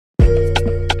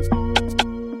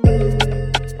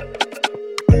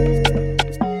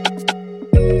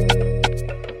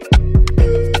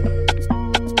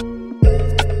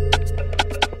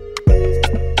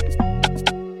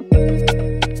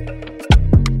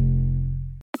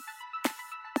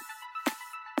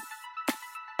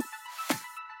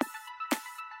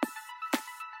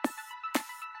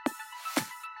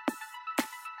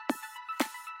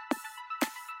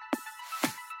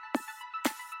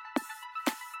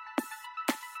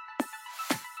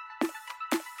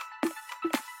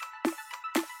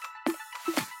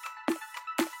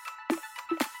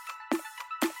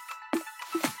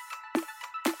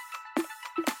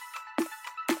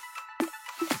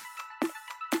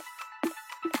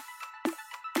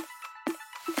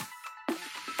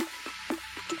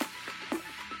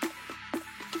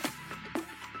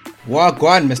Walk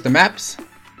on, Mr. Maps.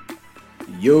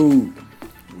 Yo,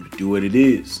 we'll do what it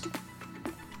is.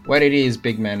 What it is,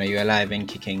 big man? Are you alive and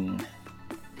kicking?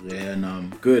 Yeah, no,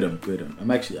 I'm good. I'm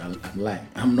lying.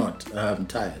 I'm not. I'm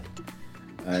tired.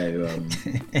 I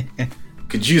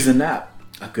could use a nap.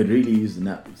 I could really use a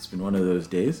nap. It's been one of those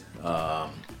days.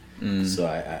 So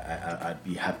I'd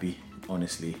be happy,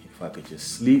 honestly, if I could just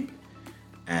sleep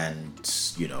and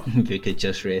If you could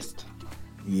just rest.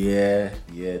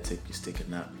 take a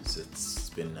nap. It's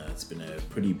been a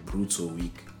pretty brutal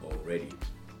week already.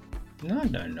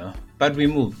 No. But we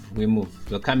move.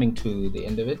 We're coming to the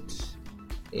end of it.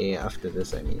 After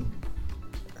this, I mean.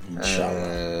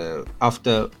 Inshallah.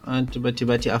 After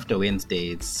Wednesday,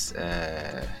 it's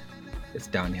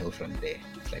downhill from there.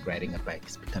 It's like riding a bike.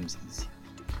 It becomes easy.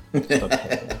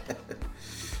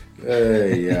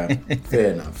 Yeah,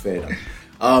 fair enough.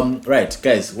 Right,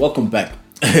 guys, welcome back.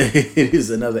 It is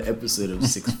another episode of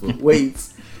 6 Foot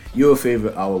Weights, your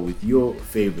favorite hour with your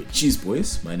favorite cheese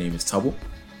boys. My name is Tabo.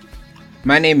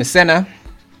 My name is Senna.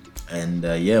 And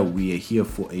we are here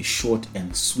for a short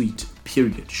and sweet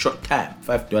period. Short time,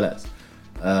 $5.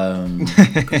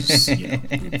 Because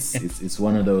it's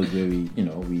one of those where we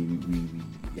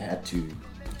had to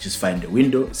just find a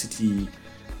window, city,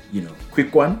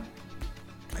 quick one,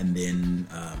 and then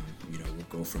we'll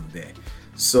go from there.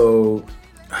 So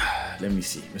let me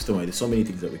see, Mr. White. There's so many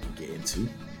things that we can get into.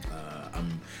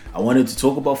 I wanted to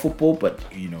talk about football, but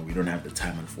we don't have the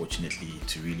time, unfortunately,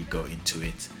 to really go into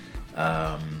it.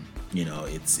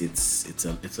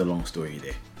 It's a long story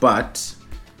there, but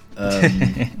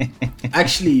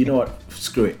actually, you know what?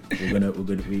 Screw it.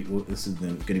 This is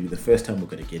gonna be the first time we're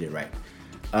gonna get it right.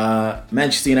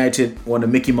 Manchester United won a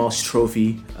Mickey Mouse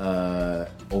Trophy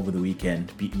over the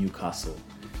weekend, beat Newcastle.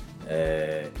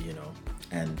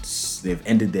 And they've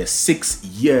ended their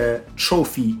 6-year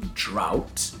trophy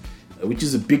drought, which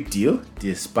is a big deal,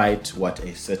 despite what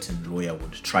a certain lawyer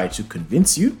would try to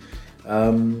convince you.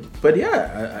 But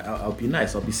yeah, I'll be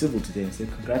nice. I'll be civil today and say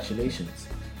congratulations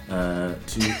to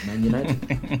Man United.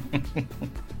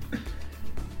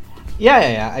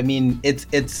 Yeah. I mean,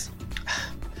 it's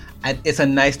a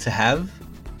nice to have,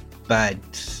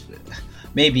 but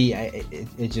maybe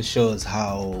it just shows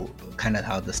how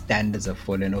the standards have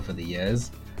fallen over the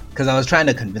years. Because I was trying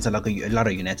to convince a lot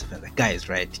of United fans, like, guys,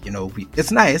 right?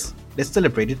 It's nice. Let's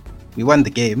celebrate it. We won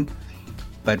the game,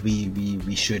 but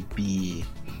we should be,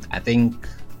 I think,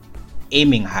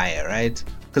 aiming higher, right?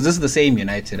 Because this is the same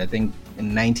United. I think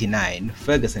in '99,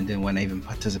 Ferguson didn't want to even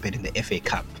participate in the FA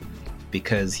Cup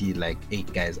because he hey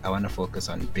guys, I want to focus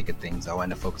on bigger things. I want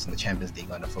to focus on the Champions League.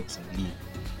 I want to focus on the league.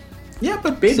 Yeah,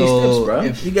 but baby steps, bro.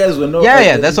 You guys were not.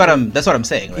 Yeah. That's what I'm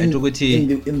saying, right? In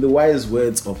the wise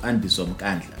words of Andy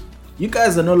Somkandla, you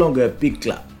guys are no longer a big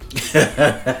club.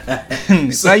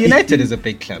 So United is a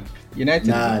big club.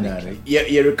 No.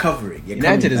 You're recovering.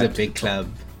 United is a big club.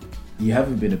 You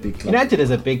haven't been a big club. United is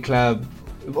a big club.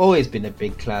 We've always been a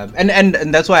big club, and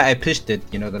that's why I pitched it.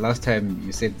 The last time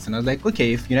you said this, and I was like,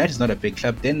 okay, if United is not a big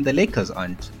club, then the Lakers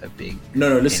aren't a big.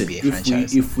 No. Listen, NBA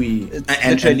franchise. if we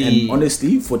and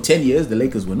honestly, for 10 years, the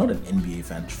Lakers were not an NBA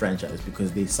franchise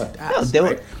because they sucked ass.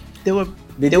 No,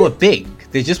 they were big.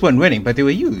 They just weren't winning, but they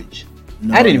were huge.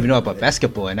 I didn't even know about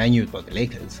basketball, and I knew about the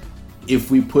Lakers.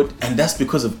 And that's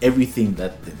because of everything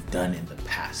that they've done in the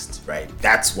past, right?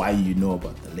 That's why you know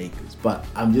about the Lakers. But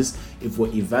if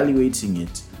we're evaluating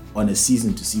it on a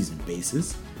season to season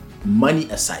basis, money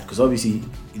aside, because obviously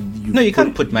you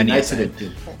can't put money aside.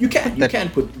 You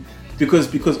can't put because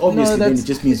obviously then it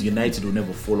just means United will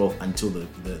never fall off until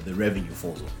the revenue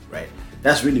falls off, right?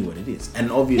 That's really what it is,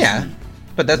 and obviously,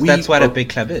 but that's what a big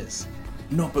club is.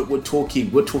 No, but we're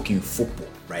talking football,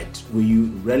 right? Were you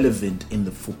relevant in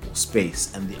the football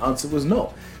space? And the answer was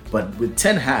no. But with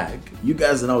Ten Hag, you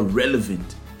guys are now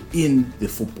relevant in the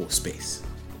football space.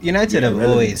 United have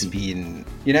always been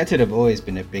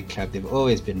a big club. They've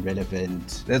always been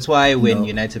relevant. That's why when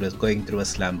United was going through a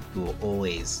slump, we were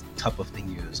always top of the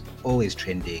news, always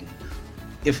trending.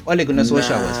 If Ole Gunnar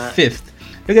Solskjaer was 5th,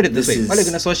 look at it this way: Ole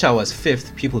Gunnar Solskjaer was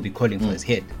 5th, people would be calling for his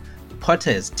head.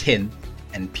 Potter is 10th.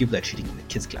 And people are treating him like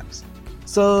kids clubs.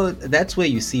 So that's where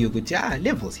you see you go,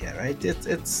 levels here, right?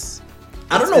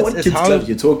 I don't know what kids clubs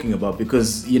you're talking about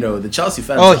because the Chelsea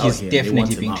fans. Oh, he's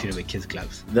definitely being treated with kids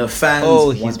clubs. The fans. Oh,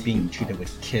 he's being treated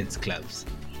with kids clubs.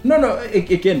 No.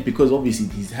 Again, because obviously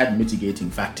he's had mitigating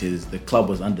factors. The club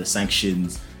was under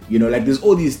sanctions. There's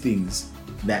all these things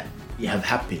that have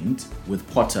happened with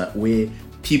Potter where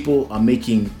people are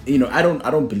making. I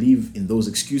don't believe in those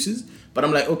excuses. But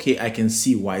I'm like, okay, I can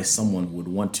see why someone would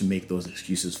want to make those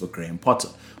excuses for Graham Potter.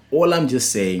 All I'm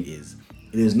just saying is,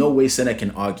 there's no way Senna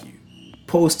can argue,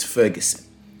 post-Ferguson,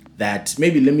 that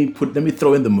maybe let me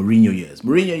throw in the Mourinho years.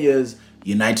 Mourinho years,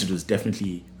 United was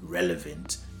definitely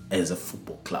relevant as a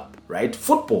football club, right?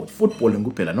 Football in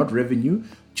Gupela, not revenue,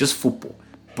 just football.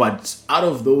 But out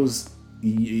of those,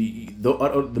 the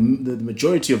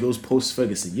majority of those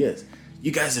post-Ferguson years,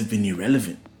 you guys have been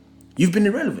irrelevant. You've been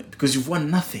irrelevant because you've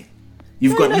won nothing.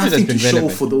 You've got nothing to show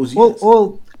for those years.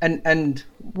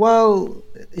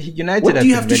 United. What do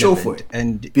you have to show for it?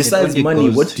 And besides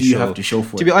money, what do you have to show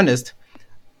for it? To be honest,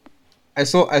 I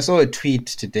saw a tweet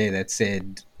today that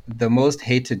said the most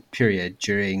hated period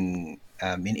during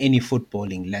in any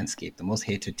footballing landscape, the most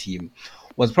hated team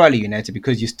was probably United,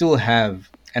 because you still have,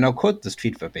 and I'll quote this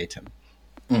tweet verbatim: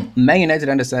 Man United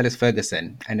under Sir Alex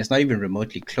Ferguson, and it's not even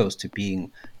remotely close to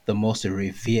being the most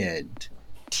revered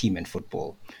team in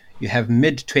football. You have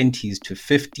mid-20s to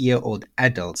 50-year-old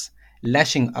adults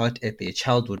lashing out at their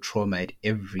childhood trauma at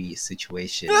every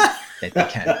situation that they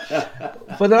can.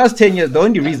 For the last 10 years, the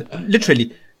only reason,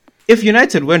 literally, if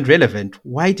United weren't relevant,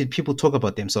 why did people talk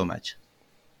about them so much?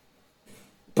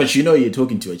 But you know you're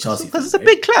talking to a Chelsea because it's a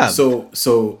big club.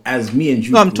 So as me and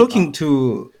you, no, I'm talking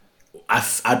to.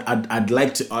 I'd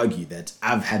like to argue that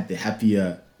I've had the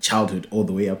happier childhood all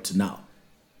the way up to now.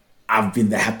 I've been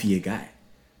the happier guy.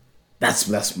 That's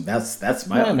my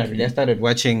argument. I started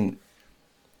watching.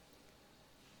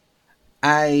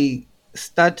 I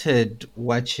started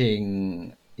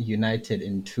watching United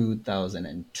in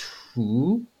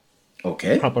 2002.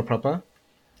 Okay. Proper.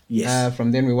 Yes.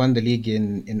 From then we won the league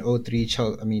in 03.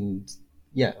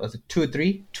 Was it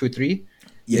 2-3? 2-3.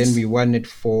 Yes. Then we won it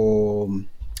for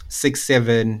 6,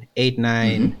 7, 8,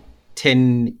 9,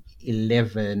 10,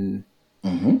 11,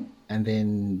 and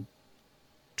then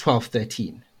 12,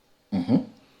 13. And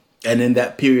in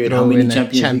that period, how many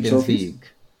Champions League?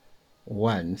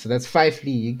 One. So that's 5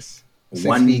 leagues, 6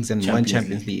 leagues, and one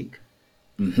Champions League.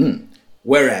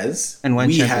 Whereas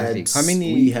we had how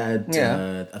many? We had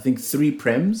I think 3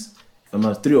 Prems, if I'm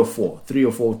not 3 or 4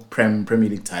 Premier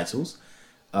League titles.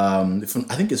 I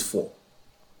think it's 4.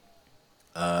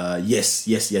 Yes.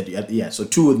 So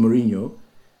 2 with Mourinho.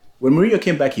 When Mourinho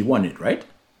came back, he won it, right?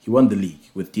 He won the league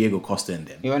with Diego Costa and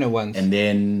them. He won it once, and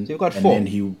then so you got 4.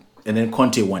 And then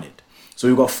Conte won it. So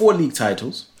we got 4 league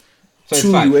titles. So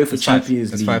 2 UEFA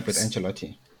Champions League. 5 with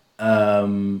Ancelotti.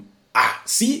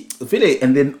 See, Philly,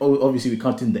 and then obviously we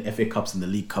count in the FA Cups and the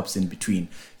League Cups in between,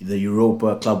 the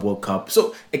Europa Club World Cup.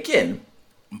 So again,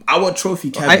 our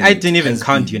trophy cabinet. I didn't even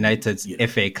count United's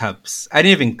FA Cups. I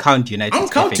didn't even count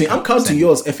United's. I'm counting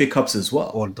yours FA Cups as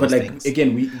well. But like things.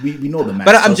 Again, we know the match.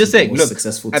 But I'm just saying, look,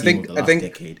 successful team of the last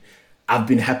decade. I've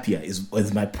been happier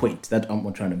is my point that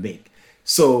I'm trying to make.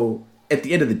 So at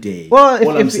the end of the day,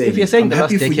 if you're saying the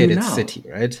last decade, it's City,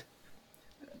 right?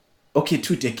 Okay,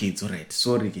 2 decades, all right.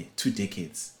 Sorry, 2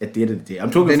 decades. At the end of the day,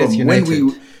 I'm talking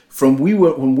from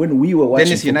when we were watching.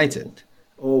 Then it's United.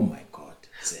 Oh my God!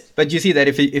 But you see that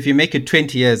if you make it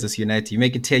 20 years as United, you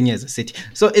make it 10 years as City.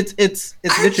 So it's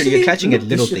literally you're clutching at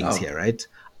little things here, right?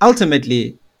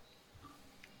 Ultimately,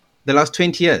 the last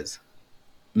 20 years.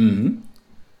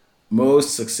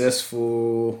 Most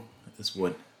successful. This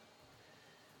one.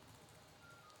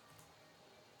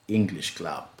 English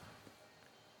club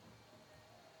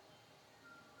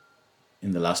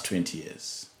in the last 20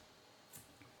 years.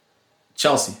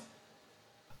 Chelsea.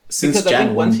 Since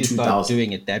Jan 1, 2000.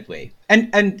 Doing it that way.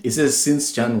 And it says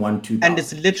since Jan 1, 2000. And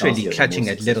it's literally clutching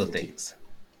at little things.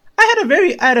 I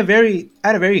had a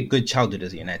very good childhood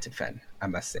as a United fan, I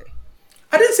must say.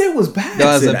 I didn't say it was bad. There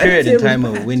was a period in time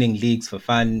of winning leagues for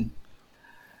fun.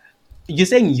 You're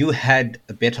saying you had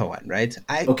a better one, right?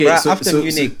 After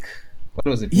Munich. What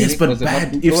was it? Yes, but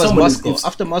bad. It was Moscow.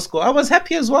 After Moscow, I was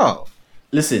happy as well.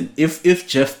 Listen, if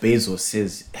Jeff Bezos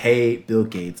says, "Hey, Bill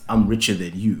Gates, I'm richer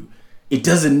than you," it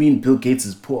doesn't mean Bill Gates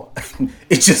is poor.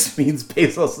 It just means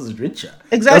Bezos is richer.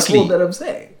 Exactly. That's all that I'm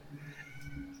saying.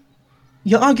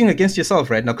 You're arguing against yourself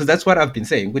right now because that's what I've been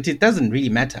saying, which it doesn't really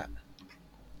matter.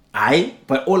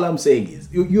 But all I'm saying is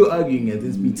you're arguing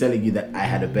against me telling you that I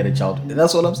had a better childhood. And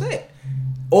that's all I'm saying.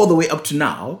 All the way up to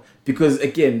now. Because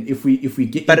again, if we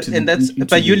get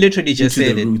you literally just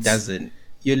said it doesn't.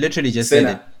 You literally just said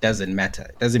it doesn't matter.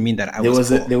 It doesn't mean that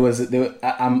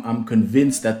I'm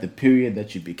convinced that the period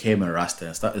that you became a Rasta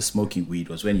and started smoking weed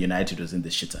was when United was in the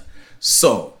shitter.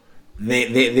 So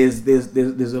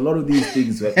there's a lot of these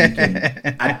things that you can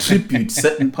attribute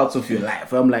certain parts of your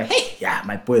life. Where I'm like, hey, yeah,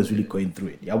 my boy is really going through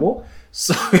it. Yeah, well,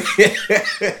 so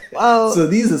so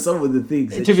these are some of the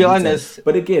things. To be honest,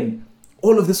 but again.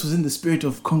 All of this was in the spirit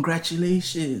of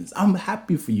congratulations. I'm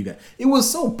happy for you guys. It was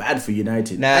so bad for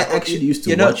United. I actually used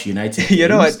to watch United. You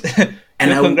know what?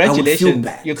 And I would feel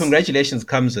bad. Your congratulations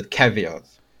comes with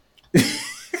caveats.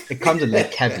 it comes with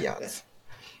like caveats.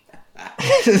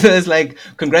 So it's like,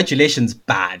 congratulations,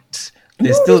 but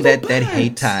there's No, still there's that no that but.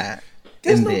 hater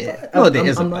There's in no there. but. No, there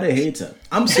is I'm a not but. a hater.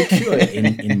 I'm secure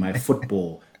in my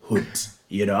football hood.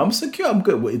 You know, I'm secure. I'm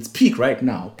good. Well, it's peak right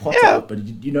now. Potter. Yeah. But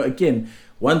you know, again,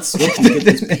 once we get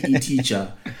this PE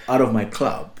teacher out of my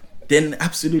club, then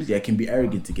absolutely I can be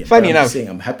arrogant again. Funny But I'm enough, just saying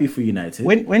I'm happy for United.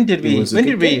 when did It we was a when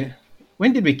good did we game.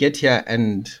 when did we get here?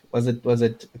 And was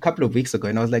it a couple of weeks ago?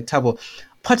 And I was like, Tabo,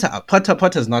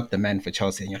 Potter's not the man for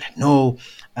Chelsea. And you're like, no,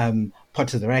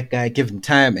 Potter's the right guy. Give him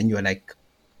time. And you're like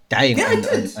dying Yeah, I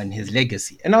did. on his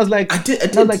legacy. And I was like, I did.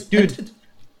 and I was like, dude, I did.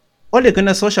 Ole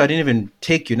Gunnar Solskjaer didn't even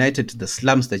take United to the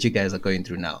slums that you guys are going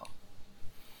through now.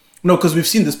 No, because we've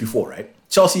seen this before, right?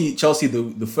 Chelsea.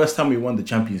 The first time we won the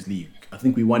Champions League, I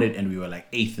think we won it and we were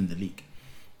like 8th in the league.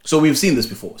 So we've seen this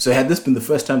before. So had this been the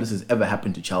first time this has ever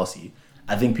happened to Chelsea,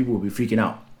 I think people would be freaking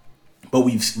out. But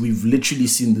we've literally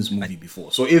seen this movie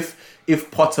before. So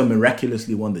if Potter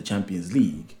miraculously won the Champions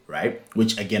League, right?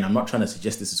 Which again, I'm not trying to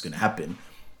suggest this is going to happen.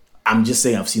 I'm just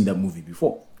saying I've seen that movie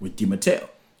before with Di Matteo,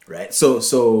 right?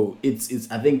 So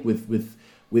it's I think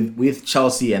with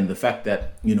Chelsea and the fact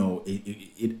that, you know,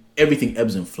 it everything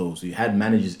ebbs and flows. You had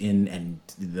managers in and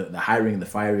the hiring, the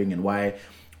firing, and why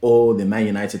all the Man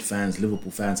United fans,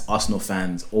 Liverpool fans, Arsenal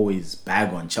fans always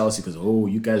bag on Chelsea because, oh,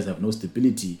 you guys have no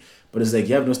stability. But it's like,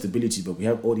 you have no stability, but we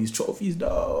have all these trophies,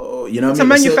 though. You know what It's I a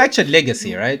mean? manufactured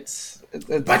legacy, right?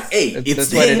 But hey, that's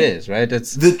it's what it there. is, right?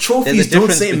 It's The trophies there's a don't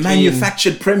difference say between-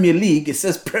 manufactured Premier League. It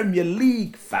says Premier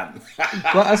League, fam.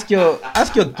 Go ask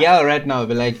your girl right now.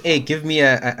 Be like, hey, give me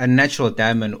a natural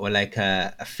diamond or like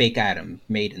a fake item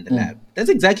made in the lab. That's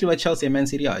exactly what Chelsea and Man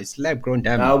City are. It's lab grown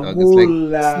diamond. Dog. It's like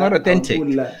it's not authentic.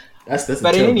 That's a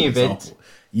But in terrible any event- example.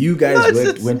 You guys No,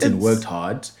 it's- went and it's- worked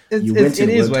hard. it's- You it's- went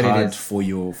and it is worked what it hard is.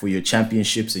 for your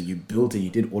championships, and you built and you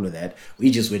did all of that.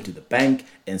 We just went to the bank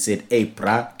and said, "Hey,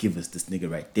 pra, give us this nigga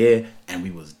right there," and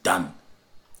we was done.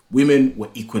 Women were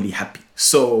equally happy.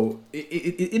 So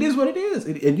it is what it is.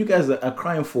 And you guys are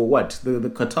crying for what? The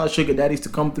Qatar sugar daddies to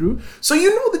come through. So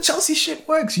you know the Chelsea shit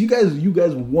works. You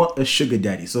guys want a sugar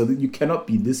daddy. So that you cannot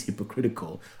be this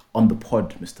hypocritical on the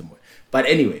pod, Mr. Moy. But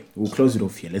anyway, we'll close it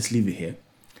off here. Let's leave it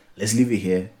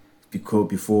here because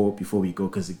before we go,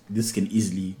 because this can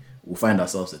easily, we'll find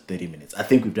ourselves at 30 minutes. I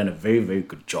think we've done a very, very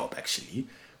good job actually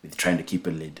with trying to keep a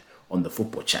lid on the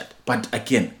football chat. But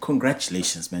again,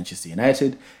 congratulations, Manchester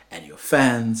United and your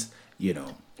fans. You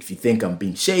know, if you think I'm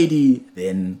being shady,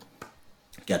 then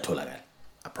get told that.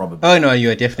 I probably. Oh no,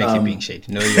 you are definitely being shady.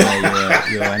 No, you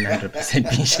are 100%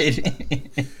 being shady.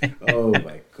 Oh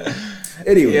my god.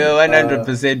 Anyway, You're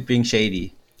 100% being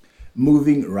shady.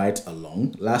 moving right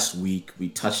along, last week we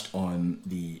touched on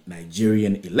the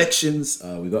Nigerian elections.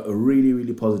 We got a really,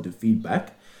 really positive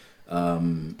feedback.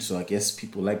 So I guess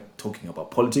people like talking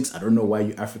about politics. I don't know why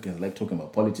you Africans like talking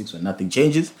about politics when nothing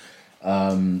changes.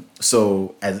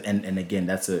 So and again,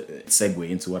 that's a segue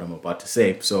into what I'm about to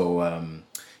say. So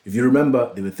if you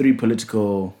remember, there were 3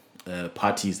 political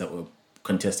parties that were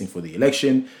contesting for the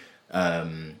election,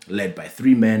 led by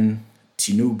 3 men: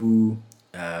 Tinubu,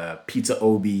 Peter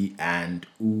Obi, and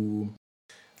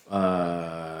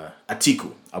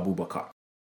Atiku Abubakar.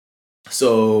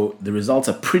 So the results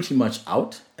are pretty much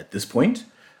out at this point,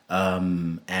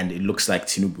 and it looks like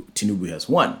Tinubu has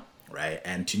won, right?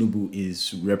 And Tinubu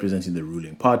is representing the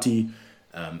ruling party,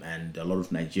 and a lot of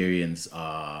Nigerians,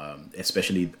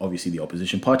 especially obviously the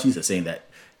opposition parties, are saying that,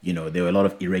 you know, there were a lot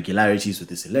of irregularities with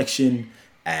this election,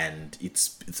 and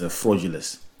it's a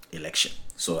fraudulent election.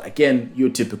 So again, your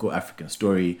typical African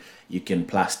story. You can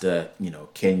plaster, you know,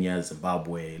 Kenya,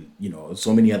 Zimbabwe, you know,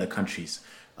 so many other countries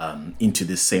into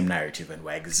this same narrative, and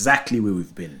we're exactly where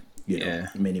we've been, you know,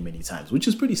 many, many times, which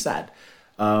is pretty sad.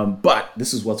 But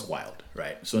this is what's wild,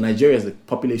 right? So Nigeria has a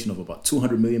population of about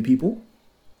 200 million people.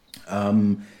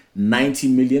 90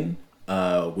 million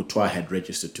Wutwa had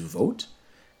registered to vote,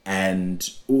 and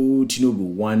Tinubu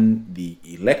won the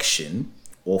election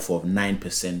off of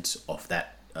 9% of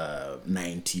that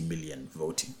 90 million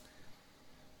voting.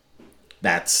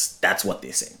 That's what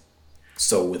they're saying.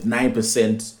 So with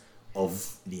 9%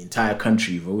 of the entire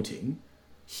country voting,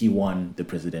 he won the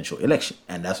presidential election.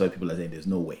 And that's why people are saying there's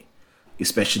no way.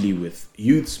 Especially with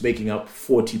youths making up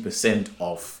 40%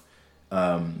 of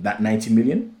that 90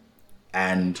 million.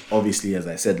 And obviously, as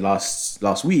I said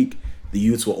last week, the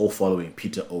youths were all following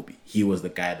Peter Obi. He was the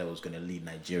guy that was going to lead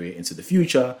Nigeria into the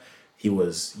future. He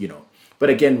was, you know... But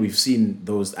again, we've seen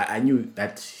those. I knew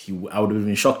that I would have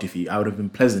been shocked I would have been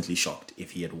pleasantly shocked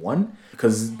if he had won,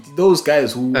 because those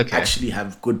guys who actually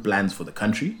have good plans for the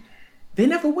country, they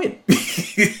never win.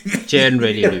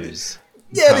 Generally lose.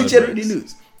 Yeah, they generally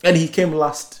lose. And he came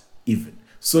last even.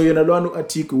 So you know, one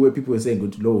article where people were saying go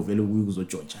to low value Wiggles or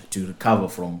Georgia to recover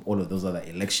from all of those other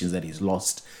elections that he's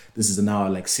lost. This is now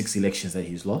like 6 elections that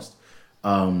he's lost.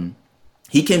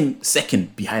 He came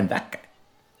second behind that guy,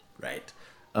 right?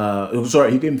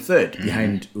 He came third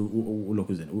behind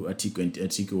Atiku, and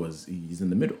Atiku he's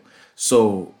in the middle.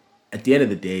 So at the end of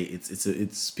the day,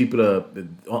 it's people are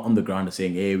on the ground are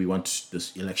saying, hey, we want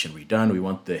this election redone. We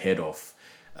want the head of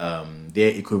their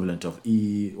equivalent of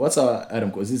what's our Adam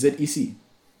called? Is it EC?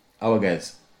 Our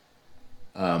guys.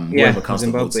 Whoever counts the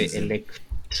votes. Zimbabwe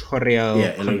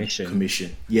Electoral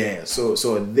Commission. Yeah. So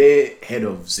their head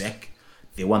of ZEC,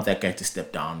 they want that guy to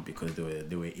step down because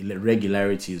there were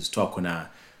irregularities. It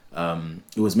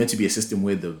was meant to be a system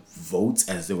where the votes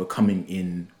as they were coming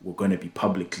in were going to be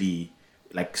publicly,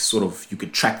 like sort of you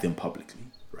could track them publicly,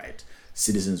 right?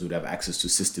 Citizens would have access to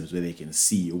systems where they can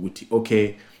see,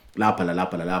 okay,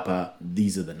 lapa,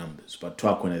 these are the numbers. But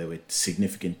there were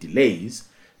significant delays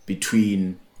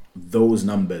between those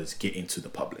numbers getting to the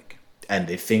public. And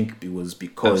they think it was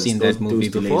because those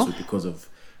delays were because of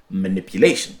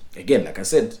manipulation. Again, like I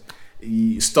said,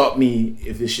 you stop me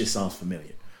if this shit sounds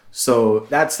familiar. So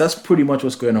that's pretty much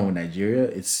what's going on with Nigeria.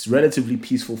 It's relatively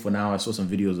peaceful for now. I saw some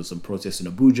videos of some protests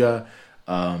in Abuja.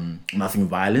 Nothing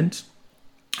violent.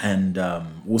 And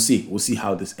we'll see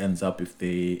how this ends up if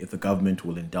the government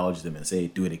will indulge them and say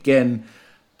do it again.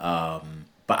 But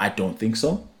I don't think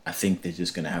so. I think they're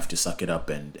just gonna have to suck it up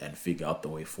and figure out the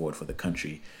way forward for the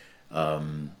country.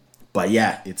 But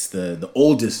yeah, it's the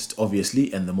oldest,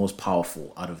 obviously, and the most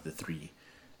powerful out of the three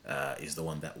is the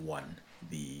one that won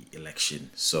the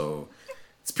election. So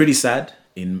it's pretty sad,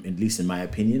 at least in my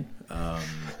opinion.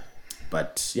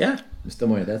 But yeah, Mr.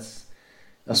 Moya, that's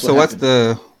so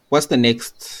what's the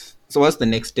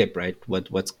next step, right?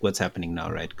 What's happening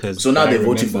now, right? Because so now they're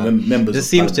voting for members. This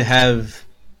seems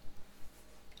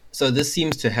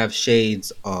to have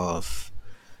shades of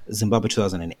Zimbabwe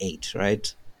 2008,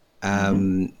 right?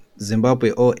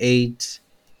 Zimbabwe 08.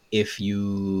 If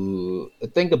you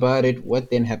think about it, what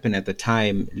then happened at the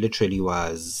time literally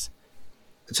was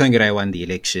Tsvangirai won the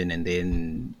election, and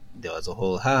then there was a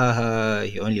whole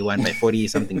he only won by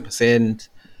 40-something%.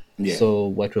 Yeah. So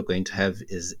what we're going to have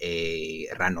is a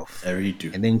runoff. A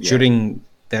redo. And then during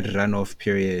that runoff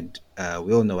period,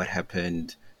 we all know what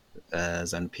happened.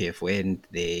 ZANU-PF went,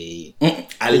 they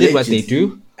did what they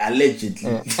do.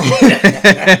 Allegedly.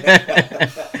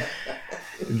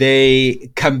 They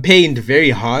campaigned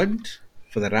very hard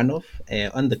for the runoff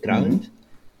on the ground.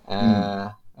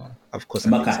 Of course,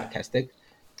 I'm being sarcastic.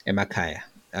 Emakaya.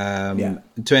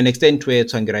 To an extent where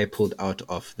Tsvangirai pulled out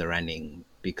of the running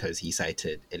because he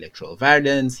cited electoral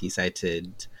violence. He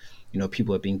cited,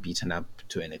 people were being beaten up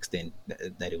to an extent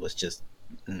that it was just,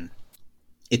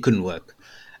 it couldn't work.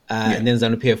 And then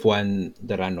ZANU-PF won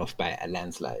the runoff by a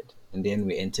landslide. And then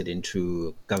we entered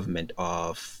into government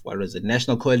of,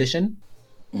 National Coalition?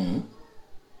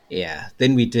 Yeah,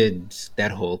 then we did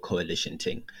that whole coalition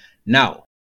thing. Now,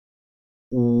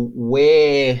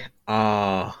 where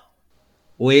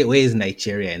is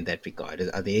Nigeria in that regard?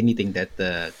 Are there anything that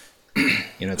the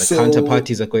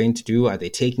counterparties are going to do? Are they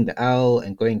taking the L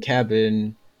and going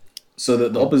cabin? So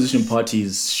the opposition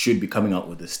parties should be coming out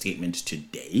with a statement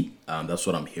today. That's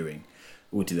what I'm hearing.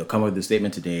 They'll come up with a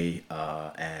statement today,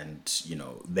 and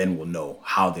then we'll know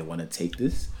how they want to take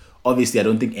this. Obviously, I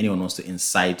don't think anyone wants to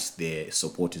incite their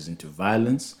supporters into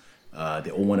violence. They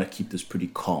all want to keep this pretty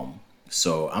calm.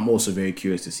 So I'm also very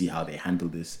curious to see how they handle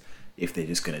this. If they're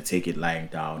just going to take it lying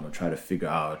down or try to figure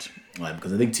out.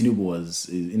 Because I think Tinubu was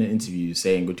in an interview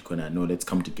saying, no, let's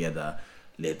come together.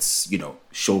 Let's,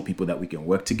 show people that we can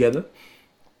work together.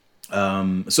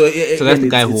 So that's the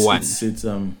guy who won.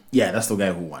 That's the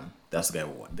guy who won.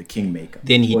 The kingmaker.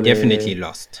 Then he definitely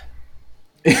lost.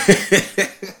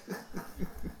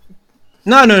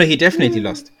 No, he definitely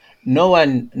lost. No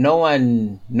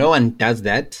one does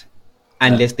that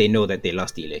unless they know that they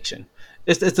lost the election.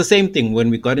 It's the same thing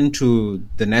when we got into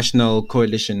the National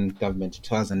Coalition government in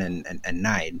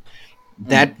 2009.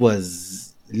 That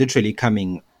was literally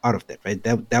coming out of that, right?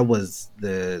 That was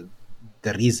the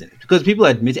reason. Because people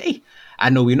admit, hey,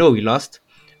 we know we lost,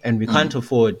 and we can't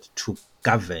afford to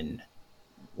govern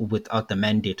without the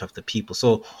mandate of the people.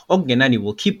 So Ogenani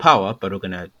will keep power, but we're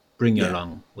going to bring you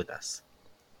along with us,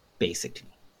 basically.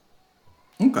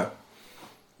 Okay.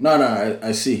 No,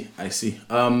 I see. I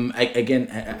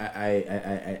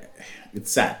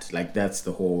it's sad. Like that's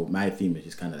the whole. My theme is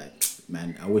just kind of like,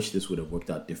 man, I wish this would have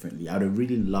worked out differently. I would have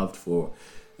really loved for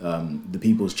the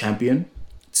people's champion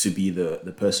to be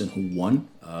the person who won.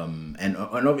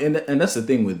 And that's the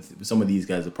thing with some of these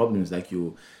guys. The problem is like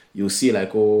you'll see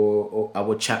like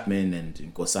our Chapman and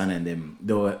Nkosana and them.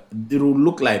 It'll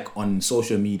look like on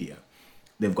social media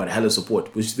they've got hella support,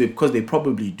 because they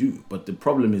probably do. But the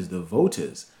problem is the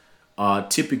voters are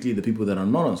typically the people that are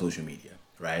not on social media,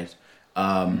 right?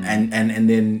 And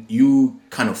then you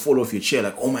kind of fall off your chair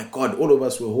like, oh my God, all of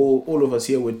us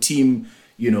here were team,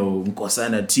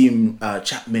 Nkosana, team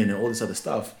Chapman and all this other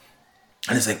stuff.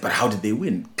 And it's like, but how did they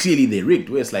win? Clearly they rigged.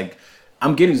 Where it's like,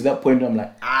 I'm getting to that point where I'm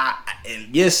like,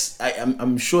 yes,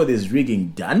 I'm sure there's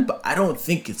rigging done, but I don't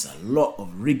think it's a lot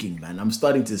of rigging, man. I'm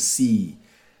starting to see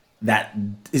that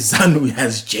ZANU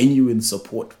has genuine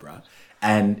support, bruh.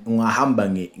 And ungahamba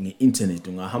nge-internet,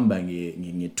 ungahamba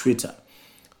nge-Twitter,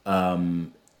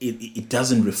 it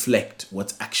doesn't reflect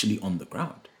what's actually on the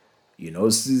ground. We're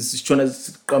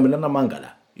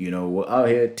out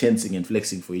here tensing and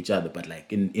flexing for each other, but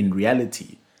like in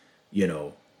reality,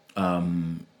 the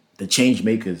change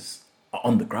makers are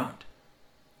on the ground.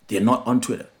 They're not on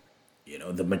Twitter.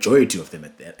 The majority of them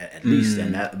at least,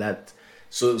 and that.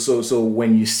 So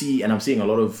when you see, and I'm seeing a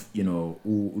lot of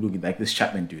looking like this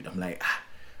Chapman dude, I'm like,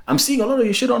 I'm seeing a lot of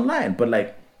your shit online, but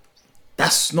like,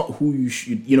 that's not who you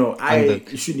should. I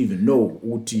shouldn't even know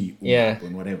Uti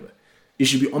and whatever. It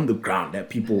should be on the ground that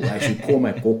people. I should call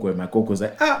my Coco, and my Coco's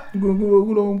like,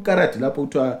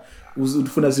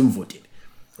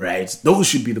 right? Those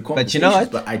should be the conversations. But you know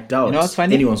what? But I doubt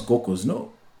anyone's Cocos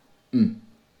know. You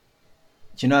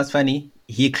know what's funny?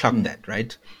 He clocked that,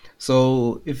 right?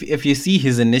 So if you see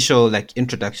his initial like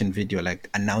introduction video, like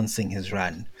announcing his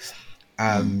run,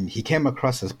 he came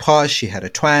across as posh. He had a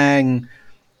twang.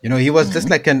 He was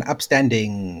just like an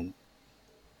upstanding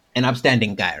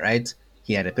guy, right?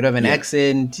 He had a bit of an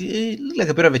accent. He looked like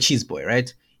a bit of a cheese boy,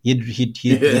 right? He'd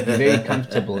be very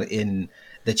comfortable in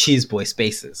the cheese boy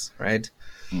spaces, right?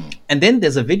 And then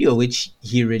there's a video which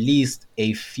he released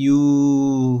a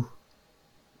few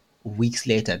weeks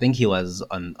later. I think he was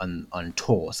on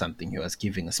tour or something. He was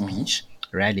giving a speech,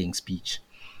 rallying speech.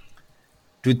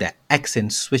 Dude, the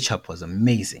accent switch up was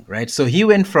amazing, right? So he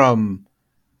went from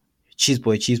cheese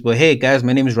boy, hey guys,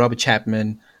 my name is Robert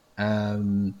Chapman.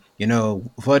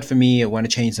 Vote for me. I want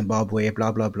to change Zimbabwe,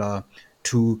 blah blah blah.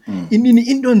 To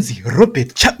Indonzi,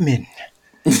 Robert Chapman.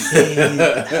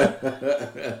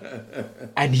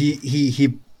 And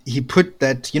he put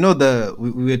that,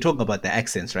 we were talking about the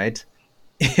accents, right?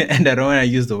 And I don't want to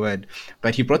use the word,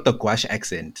 but he brought the gouache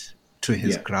accent to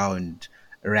his ground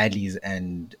rallies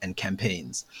and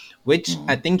campaigns, which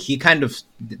I think he kind of,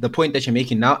 the point that you're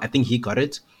making now, I think he got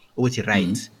it.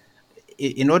 Right.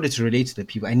 In order to relate to the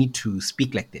people, I need to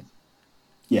speak like them.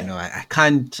 I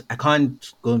can't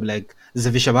go and be like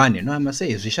Vishavane. No, I must say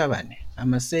it's Vishavane. I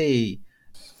must say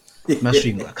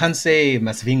Masvingo. I can't say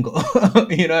Masvingo.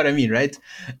 You know what I mean, right?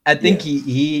 I think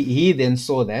he then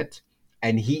saw that,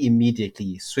 and he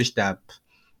immediately switched up,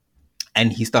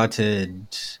 and he started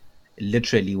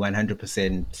literally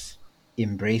 100%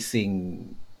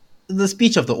 embracing the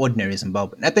speech of the ordinary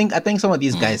Zimbabwean. I think some of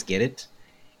these guys get it,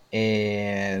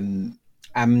 and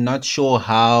I'm not sure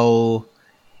how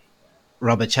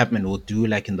Robert Chapman will do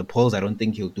like in the polls. I don't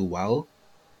think he'll do well.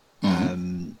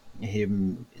 Him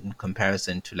in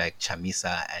comparison to like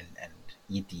Chamisa and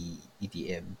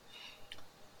EDM.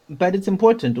 But it's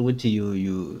important, Uti,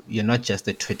 you're not just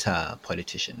a Twitter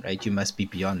politician, right? You must be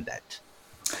beyond that.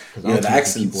 The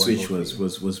accent switch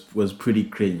was pretty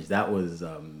cringe. That was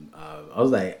I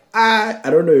was like, I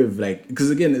don't know if like, because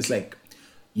again it's like,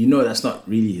 that's not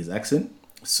really his accent.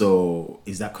 So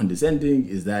is that condescending?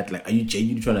 Is that like, are you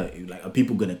genuinely trying to like, are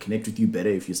people gonna connect with you better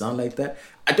if you sound like that?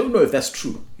 I don't know if that's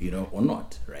true, or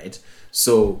not, right?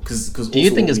 So because do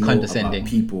you think it's condescending?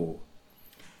 People,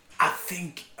 I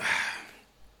think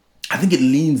it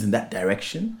leans in that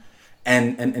direction,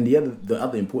 and the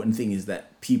other important thing is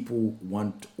that people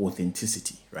want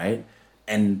authenticity, right?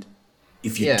 And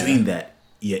if you're doing that,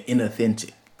 you're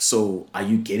inauthentic. So are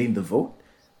you getting the vote?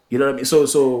 You know what I mean?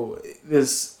 So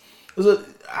there's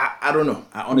I don't know.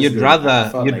 I honestly, you'd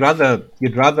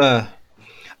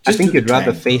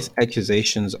rather face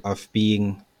accusations of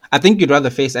being. I think you'd rather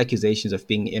face accusations of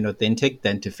being inauthentic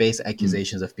than to face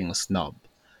accusations of being a snob,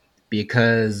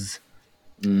 because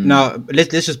now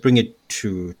let's just bring it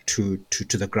to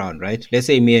the ground, right? Let's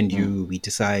say me and you, we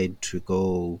decide to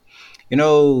go,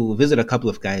 visit a couple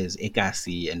of guys,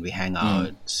 Ekasi, and we hang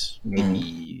out,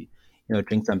 maybe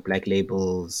drink some black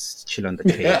labels, chill on the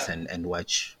crates, and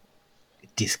watch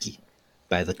Disky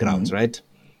by the grounds, right?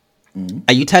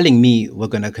 Are you telling me we're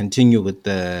gonna continue with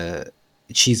the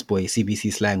cheese boy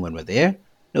CBC slang when we're there?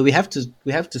 No, we have to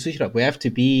switch it up. We have to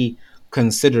be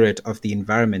considerate of the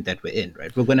environment that we're in,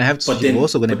 right? We're going to have to, But then, we're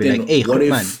also going to but be then like, hey, what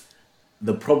man. if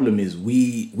the problem is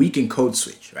we can code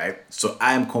switch, right? So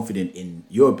I am confident in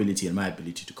your ability and my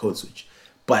ability to code switch.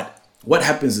 But what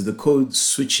happens is the code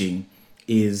switching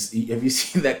is, have you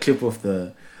seen that clip of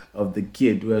the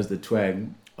kid who has the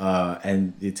twang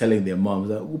and they're telling their moms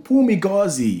that Upumi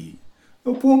Gazi,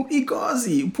 Upumi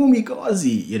Gazi, Upumi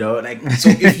Gazi, you know, like, so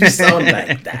if you sound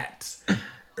like that,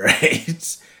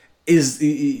 right?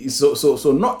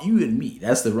 So not you and me,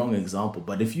 that's the wrong example,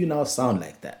 but if you now sound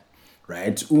like that,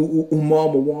 right?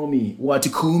 Umama wami,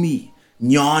 watikumi,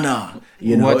 nyana,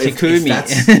 you know, if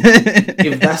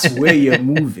that's where you're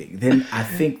moving, then I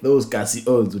think those guys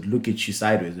would look at you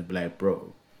sideways and be like,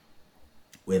 bro,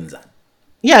 when's that?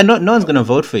 Yeah, no one's gonna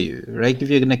vote for you, right? If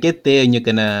you're gonna get there and you're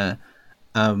gonna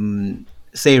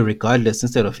say regardless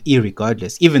instead of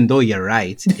irregardless, even though you're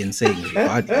right in saying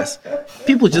regardless,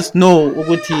 people just know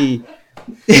what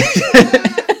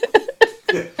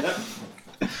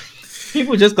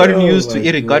people just gotten used to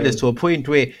irregardless to a point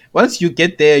where once you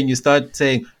get there and you start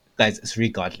saying, guys, it's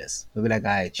regardless, they'll be like,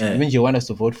 all right, it means you want us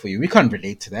to vote for you. We can't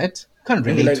relate to that. Can't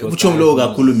relate like, to what do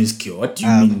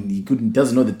you mean he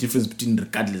doesn't know the difference between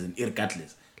regardless and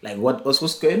irregardless? Like,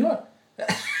 what's going on?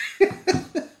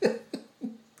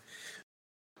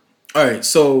 All right,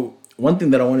 so one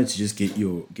thing that I wanted to just get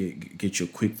your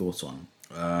quick thoughts on.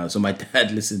 So my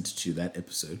dad listened to that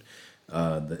episode,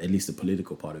 at least the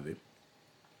political part of it,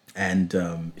 and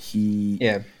he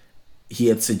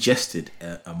had suggested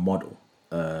a model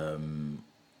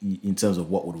in terms of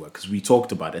what would work, because we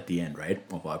talked about at the end, right,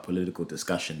 of our political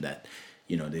discussion that,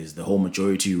 you know, there's the whole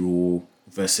majority rule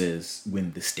versus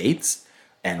win the states,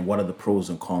 and what are the pros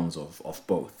and cons of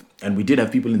both. And we did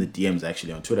have people in the DMs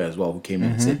actually on Twitter as well who came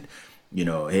in and said, you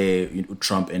know, hey,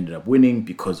 Trump ended up winning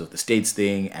because of the states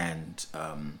thing, and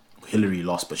Hillary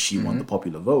lost, but she won the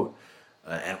popular vote.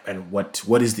 And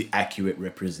what is the accurate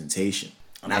representation?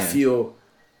 And I feel,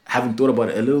 having thought about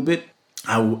it a little bit,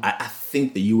 I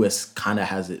think the US kind of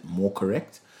has it more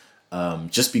correct.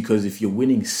 Just because if you're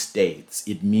winning states,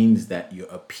 it means that you're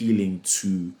appealing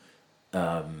to,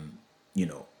 you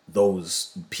know,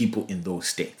 those people in those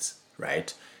states,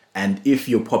 right? And if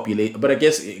your population, but I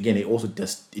guess again,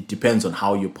 it depends on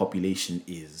how your population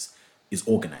is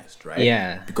organized, right?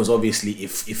 Yeah. Because obviously,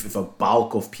 if a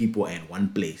bulk of people are in one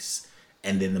place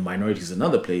and then the minority is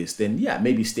another place, then yeah,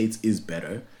 maybe states is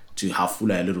better to have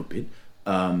fuller a little bit.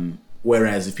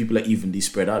 Whereas if people are evenly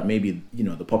spread out, maybe, you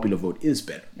know, the popular vote is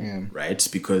better, right?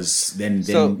 Because then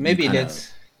maybe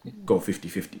let's go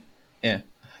 50-50. Yeah.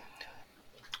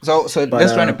 So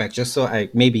let's run it back just so I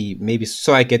maybe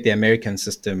so I get the American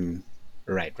system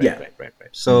right.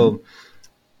 So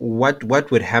what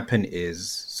would happen is,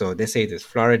 so they say there's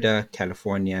Florida,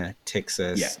 California,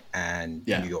 Texas, and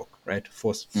New York, right?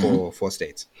 Four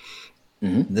states.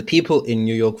 The people in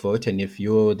New York vote, and if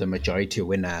you're the majority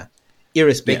winner,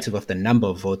 irrespective of the number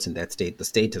of votes in that state, the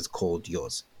state is called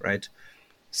yours, right?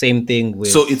 Same thing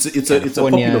with so it's a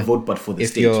popular vote, but for the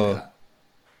state.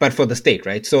 But for the state,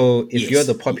 right? So if you're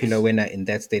the popular winner in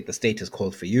that state, the state is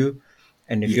called for you.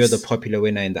 And if you're the popular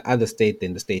winner in the other state,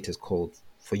 then the state is called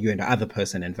for you and the other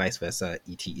person, and vice versa,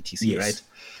 etc., right?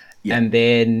 Yeah. And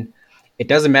then it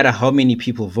doesn't matter how many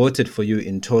people voted for you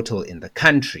in total in the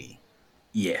country.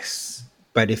 Yes.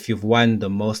 But if you've won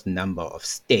the most number of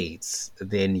states,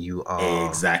 then you are...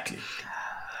 Exactly.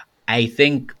 I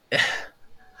think...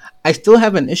 I still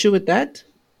have an issue with that.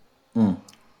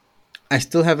 I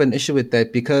still have an issue with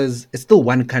that because it's still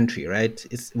one country, right?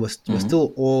 We're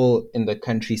still all in the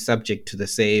country subject to the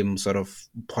same sort of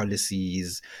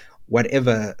policies,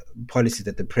 whatever policy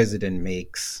that the president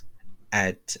makes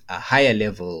at a higher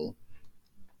level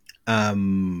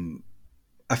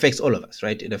affects all of us,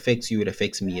 right? It affects you, it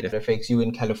affects me, it affects you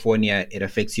in California, it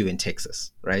affects you in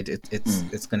Texas, right?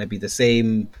 It's going to be the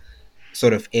same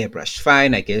sort of airbrush.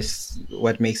 Fine, I guess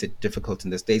what makes it difficult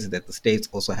in the States is that the states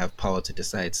also have power to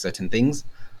decide certain things.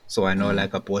 So I know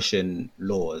like abortion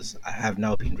laws have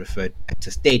now been referred to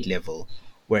state level,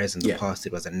 whereas in the past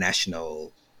it was a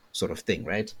national sort of thing,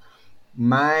 right?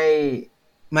 My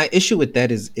issue with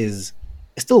that is it's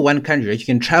still one country, right? You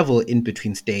can travel in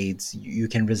between states, you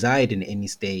can reside in any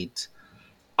state.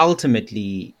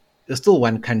 Ultimately, there's still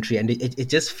one country, and it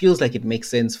just feels like it makes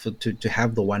sense to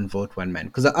have the one vote, one man.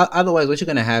 Because otherwise, what you're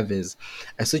going to have is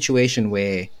a situation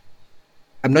where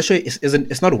I'm not sure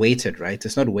it's not weighted, right?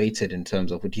 It's not weighted in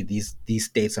terms of these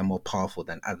states are more powerful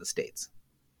than other states.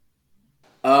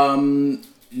 No,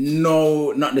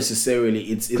 not necessarily.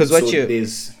 It's because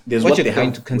there's what you're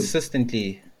going to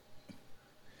consistently.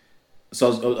 So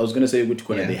I was going to say, which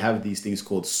corner, Yeah. they have these things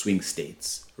called swing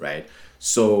states, right?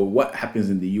 So what happens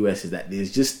in the US is that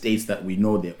there's just states that we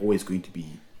know they're always going to be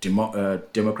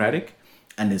Democratic,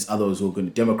 and there's others who are going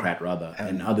to Democrat rather,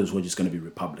 and others who are just going to be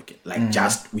Republican. Like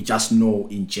we just know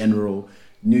in general,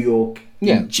 New York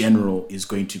in general is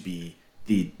going to be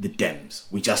the Dems.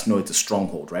 We just know it's a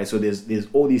stronghold, right? So there's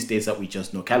all these states that we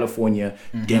just know. California,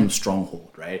 Dem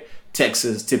stronghold, right?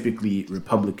 Texas, typically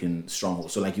Republican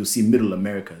stronghold. So like you'll see Middle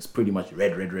America is pretty much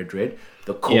red.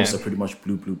 The coasts are pretty much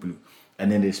blue.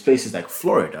 And then there's places like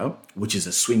Florida, which is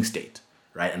a swing state,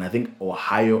 right? And I think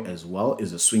Ohio as well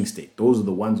is a swing state. Those are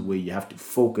the ones where you have to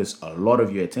focus a lot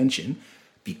of your attention,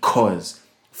 because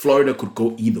Florida could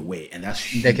go either way, and that's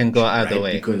huge, They can go either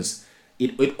way. because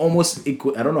it almost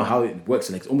equal. I don't know how it works.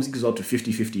 Like it almost equals out to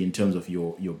 50-50 in terms of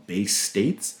your base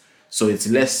states. So it's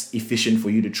less efficient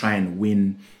for you to try and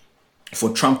win,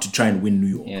 for Trump to try and win New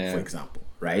York, for example,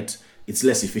 right? It's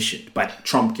less efficient, but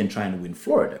Trump can try and win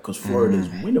Florida because Florida is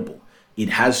winnable. It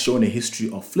has shown a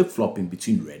history of flip-flopping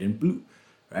between red and blue,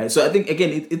 right? So I think,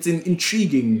 again, it's an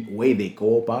intriguing way they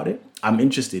go about it. I'm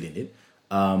interested in it.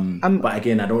 But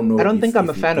again, I don't know. I don't think I'm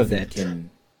a fan of that.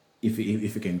 If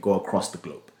it can go across the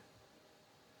globe.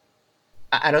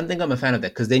 I don't think I'm a fan of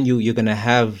that, because then you're gonna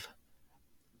have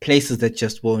places that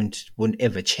just won't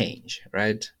ever change,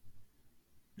 right?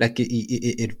 Like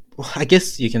it I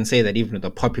guess you can say that even with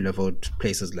the popular vote,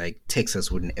 places like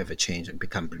Texas wouldn't ever change and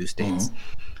become blue states.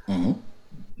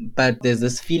 But there's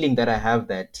this feeling that I have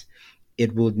that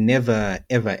it will never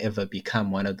ever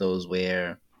become one of those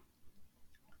where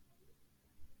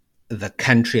the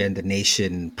country and the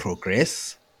nation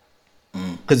progress.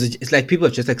 Because it's like people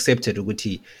have just accepted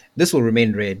Uguti, this will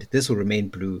remain red, this will remain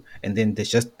blue, and then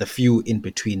there's just the few in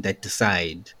between that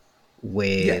decide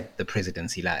where the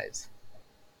presidency lies.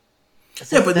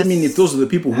 Yeah, but I mean, if those are the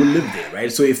people who live there,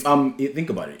 right? So think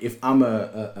about it. If I'm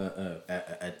a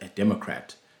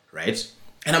Democrat, right,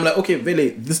 and I'm like, okay, really,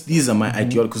 these are my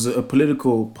ideals, because a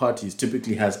political parties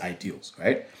typically has ideals,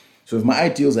 right? So if my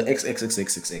ideals are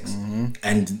XXXXXX,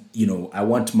 and I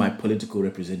want my political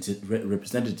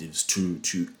representatives to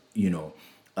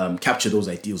capture those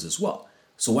ideals as well.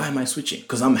 So why am I switching?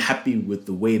 Because I'm happy with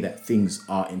the way that things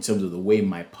are in terms of the way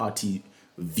my party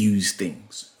views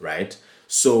things, right?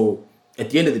 So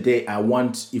at the end of the day, I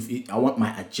want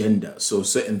my agenda. So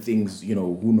certain things, who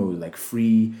knows, like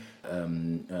free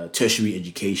tertiary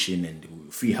education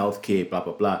and free healthcare, blah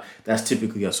blah blah. That's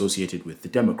typically associated with the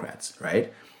Democrats,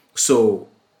 right? So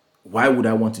why would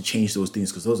I want to change those things?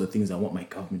 Because those are things I want my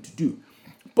government to do.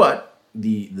 But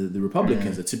the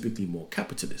Republicans are typically more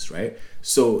capitalist, right?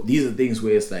 So these are things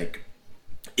where it's like,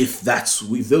 if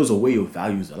those are where your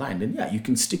values align, then yeah, you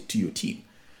can stick to your team.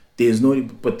 There's no,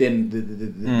 but then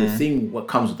the thing, what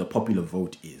comes with the popular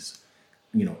vote is,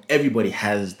 everybody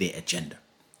has their agenda,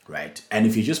 right? And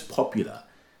if you're just popular,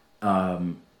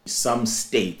 some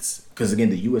states, because again,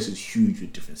 the US is huge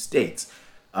with different states,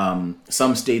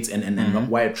 some states, and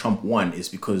why Trump won is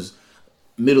because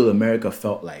Middle America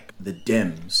felt like the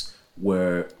Dems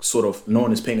were sort of, no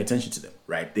one is paying attention to them,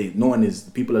 right?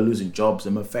 People are losing jobs,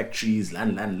 them factories,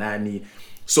 land.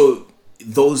 So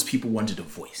those people wanted a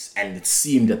voice, and it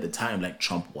seemed at the time like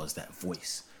Trump was that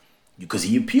voice because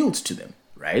he appealed to them,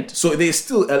 right? So there's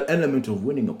still an element of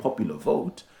winning a popular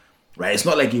vote, right? It's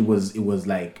not like it was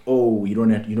like, oh,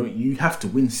 you have to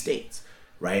win states,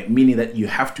 right? Meaning that you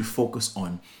have to focus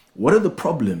on what are the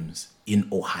problems in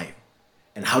Ohio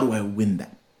and how do I win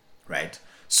that, right?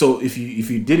 So if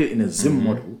you did it in a Zim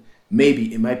model,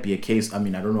 maybe it might be a case. I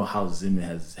mean, I don't know how Zim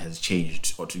has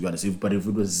changed, or to be honest, but if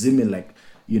it was Zim in like,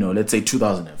 let's say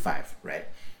 2005, right,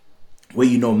 where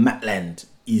Matland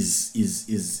is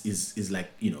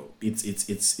like,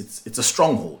 it's a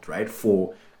stronghold, right,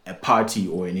 for a party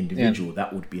or an individual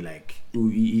that would be like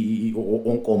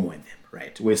Onkomo and them,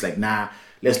 right, where it's like, nah,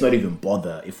 let's not even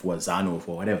bother if we're Zano or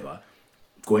for whatever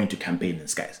going to campaign in the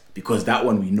skies, because that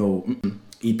one we know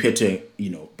he paid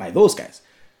by those guys.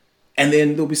 And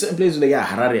then there'll be certain places like, yeah,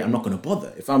 Harare, I'm not going to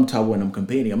bother. If I'm Tabo and I'm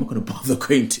campaigning, I'm not going to bother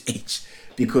going to H,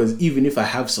 because even if I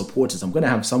have supporters, I'm going to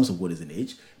have some supporters in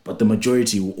H, but the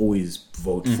majority will always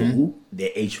vote for who? Their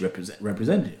H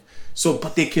representative. So,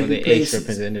 but they can be places, H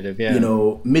representative, yeah.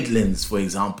 Midlands, for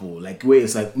example, like where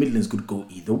it's like Midlands could go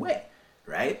either way,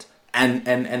 right?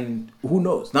 And who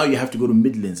knows? Now you have to go to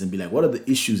Midlands and be like, what are the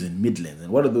issues in Midlands,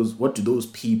 and what do those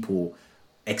people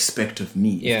expect of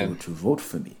me if they were to vote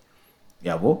for me?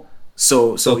 Yeah, well,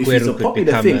 so if it's a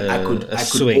popular thing, I could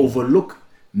overlook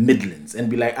Midlands and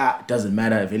be like, it doesn't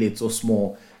matter if it's so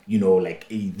small, like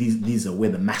these are where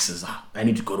the masses are. I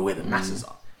need to go to where the masses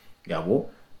are. Yeah, well,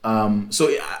 So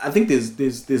I think there's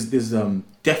definitely.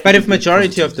 But if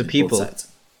majority of the positives in both people, sides.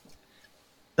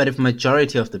 but if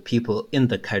majority of the people in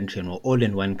the country and we're all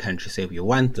in one country say we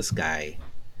want this guy,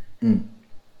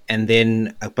 and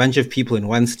then a bunch of people in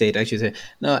one state actually say,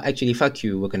 no, actually, fuck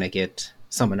you, we're gonna get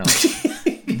someone else.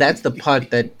 That's the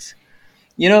part that,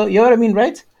 you know what I mean,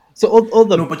 right? So all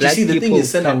the No, but you black see, the thing people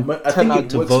is, Senna, can I turn think out it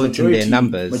to works vote in their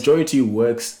numbers. Majority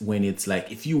works when it's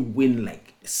like, if you win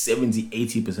like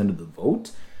 70-80% of the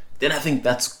vote, then I think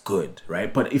that's good,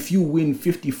 right? But if you win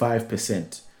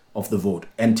 55% of the vote,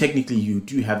 and technically you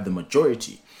do have the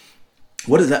majority,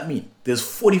 what does that mean? There's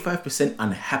 45%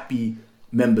 unhappy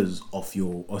members of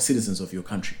your, or citizens of your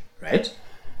country, right?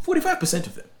 45%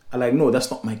 of them are like, no, that's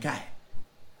not my guy.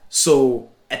 So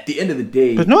at the end of the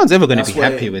day, But no one's ever going to that's be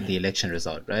why- happy with the election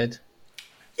result, right?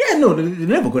 Yeah, no, they're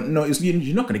never going to. No,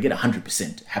 you're not going to get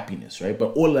 100% happiness, right?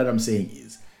 But all that I'm saying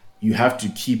is you have to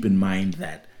keep in mind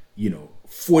that,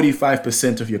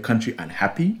 45% of your country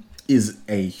unhappy is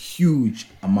a huge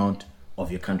amount of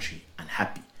your country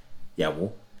unhappy. Yeah,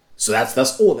 well, so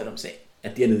that's all that I'm saying.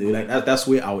 At the end of the day, like that's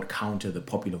where I would counter the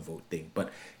popular vote thing.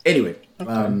 But anyway,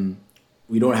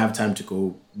 we don't have time to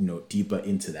go, deeper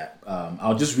into that.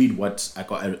 I'll just read what I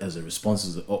got as a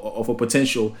response of a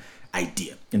potential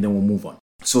idea, and then we'll move on.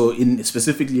 So,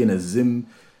 specifically in a Zim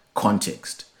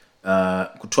context,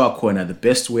 Kutoa Corner, the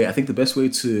best way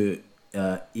to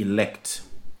elect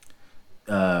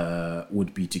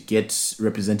would be to get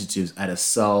representatives at a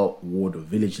cell, ward, or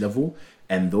village level,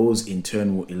 and those in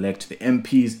turn will elect the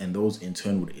MPs, and those in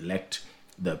turn would elect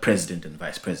the president and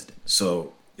vice president.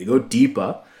 So they go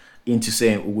deeper into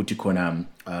saying Uguti Kona.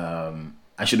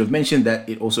 I should have mentioned that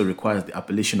it also requires the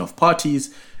abolition of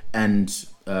parties, and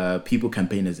people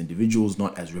campaign as individuals,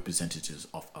 not as representatives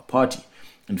of a party.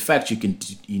 In fact, you can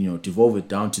devolve it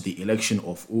down to the election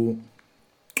of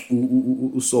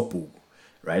Usopu,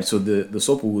 right? So the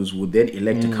Sopus would then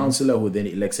elect a councillor, who then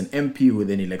elects an MP, who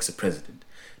then elects a president.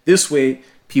 This way,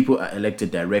 people are elected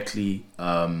directly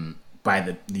by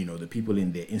the people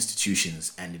in their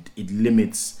institutions, and it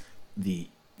limits the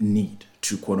need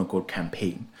to quote unquote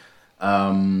campaign.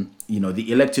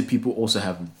 The elected people also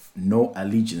have no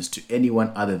allegiance to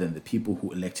anyone other than the people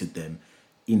who elected them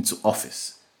into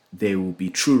office. They will be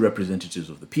true representatives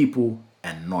of the people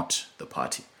and not the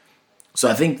party. So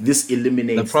I think this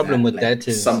eliminates The problem with that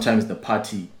is sometimes the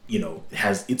party,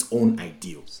 has its own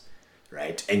ideals,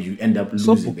 right? And you end up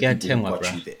losing the people who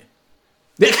got you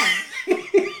there.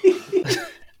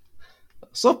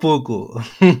 Sopuku.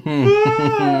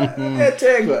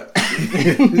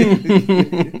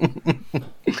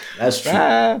 That's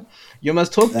true. You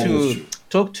must talk That is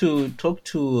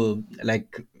to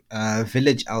like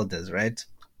village elders, right?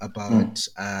 About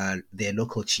their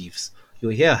local chiefs.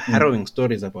 You'll hear harrowing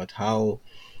stories about how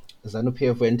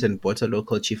ZANU-PF went and bought a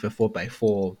local chief a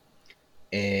 4x4,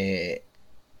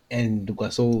 and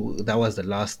so that was the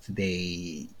last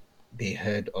they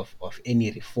heard of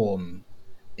any reform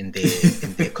in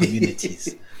their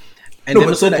communities. And No, then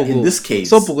but so that in Sopuku- this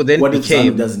case, Sopuku then what if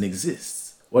became ZANU doesn't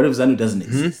exist? What if ZANU doesn't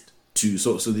exist?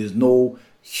 So there's no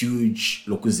huge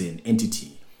Lokuzin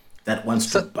entity that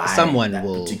wants to buy someone that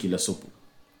will- particular Sopu.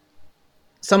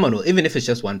 someone will, even if it's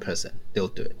just one person, they'll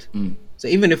do it. So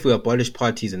even if we abolish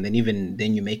parties and then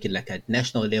you make it like at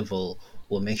national level,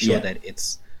 we'll make sure that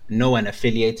it's no one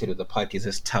affiliated with the parties,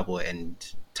 as Thabo and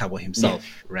Thabo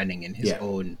himself running in his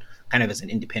own, kind of as an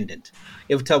independent.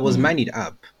 If Thabo's moneyed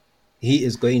up, he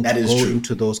is going That to is go true.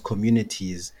 into those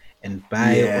communities and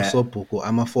buy Osopuku,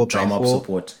 Ama 4x4, Drum up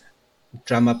support.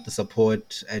 drum up the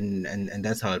support, and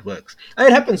that's how it works. And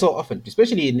it happens so often,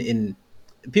 especially in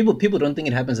people don't think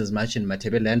it happens as much in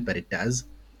Matebe land, but it does.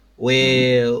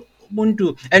 Where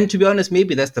Ubuntu, and to be honest,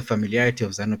 maybe that's the familiarity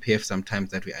of ZANU-PF sometimes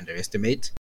that we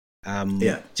underestimate.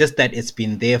 Just that it's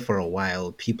been there for a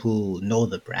while, people know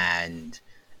the brand,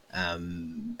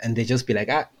 and they just be like,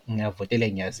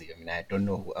 ngavotele Nyazi. I mean, I don't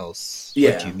know who else.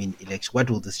 What do you mean election? What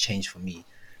will this change for me?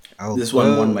 This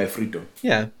one won my freedom.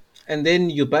 Yeah. And then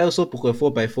you buy also a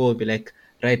 4x4, be like,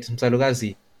 right,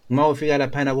 Msalukazi, ma ufika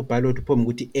laphana ku ballot uphomi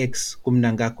ukuthi X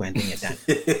kumna ngakho and then you're done.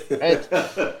 Right?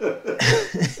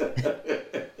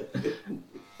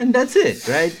 And that's it,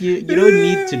 right? You don't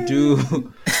need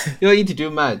to do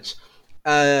much.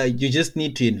 You just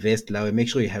need to invest, make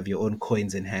sure you have your own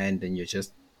coins in hand and you're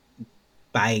just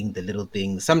buying the little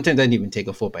things. Sometimes I don't even take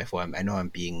a 4x4. I know I'm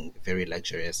being very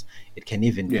luxurious. It can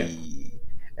even be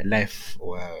a life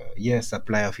or a year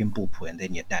supply of impupu, and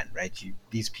then you're done, right?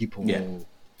 These people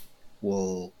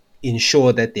will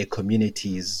ensure that their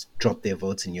communities drop their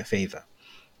votes in your favor.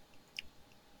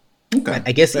 Okay. But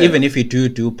I guess even if you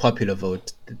do popular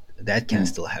vote, that can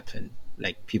still happen.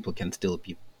 Like people can still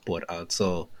be bought out.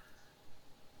 So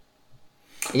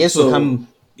I guess we'll come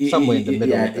somewhere in the middle.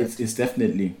 Yeah, it's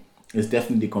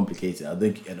definitely complicated. I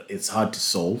think it's hard to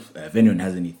solve. If anyone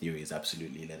has any theories,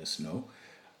 absolutely let us know.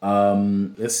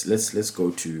 Let's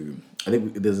go to. I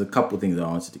think there's a couple things I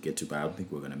wanted to get to, but I don't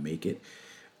think we're gonna make it.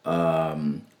 I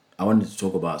wanted to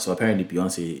talk about. So apparently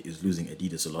Beyonce is losing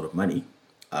Adidas a lot of money,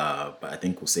 but I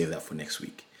think we'll save that for next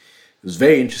week. It was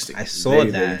very interesting. I saw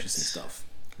that. Very interesting stuff.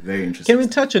 Very interesting. Can we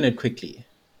touch on it quickly?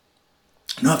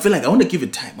 No, I feel like I want to give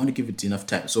it time. I want to give it enough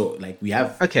time. So, like, we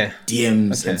have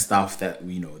DMs and stuff that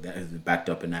we know that has been backed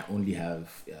up, and I only have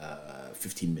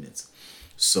 15 minutes.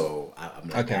 So I'm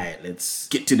like, all right, let's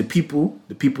get to the people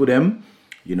them,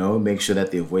 make sure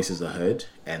that their voices are heard,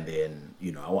 and then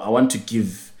I want to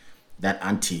give that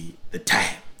auntie the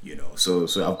time, So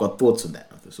I've got thoughts on that.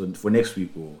 So for next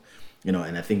week, we'll,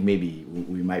 and I think maybe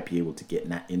we might be able to get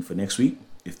Nat in for next week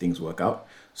if things work out.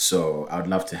 So I would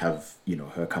love to have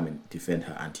her come and defend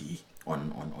her auntie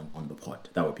on the pod.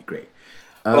 That would be great.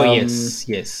 Yes.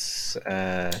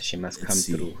 She must come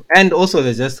through. And also,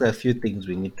 there's just a few things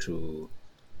we need to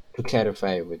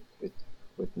clarify with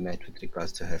Nat with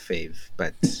regards to her fave,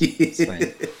 but it's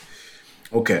fine.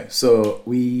 Okay, so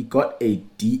we got a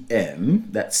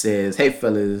DM that says, "Hey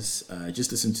fellas,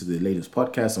 just listen to the latest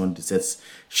podcast. I wanted to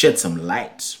shed some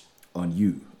light on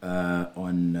you."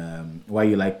 On why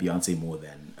you like Beyonce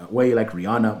why you like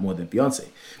Rihanna more than Beyonce.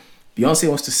 Beyonce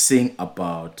wants to sing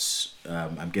about,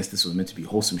 I guess this was meant to be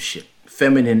wholesome shit,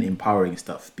 feminine, empowering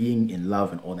stuff, being in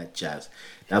love and all that jazz.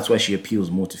 That's why she appeals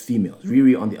more to females.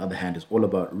 Riri, on the other hand, is all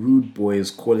about rude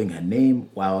boys calling her name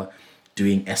while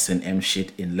doing S&M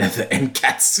shit in leather and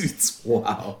cat suits.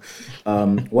 Wow.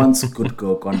 Once good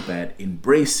girl gone bad,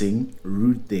 embracing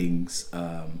rude things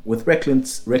with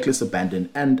reckless abandon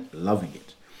and loving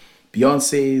it.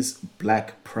 Beyonce's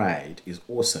Black Pride is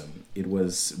awesome. It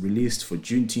was released for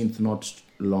Juneteenth not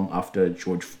long after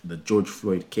the George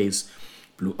Floyd case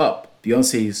blew up.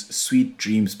 Beyonce's Sweet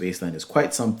Dreams bassline is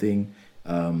quite something,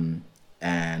 and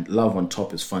Love on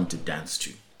Top is fun to dance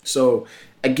to. So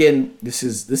again, this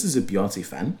is a Beyonce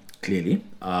fan, clearly,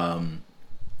 and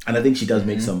I think she does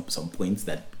make some points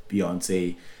that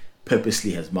Beyonce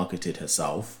purposely has marketed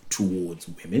herself towards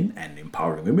women and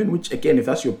empowering women, which again, if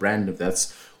that's your brand, if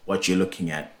that's what you're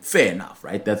looking at, fair enough,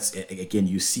 right? That's, again,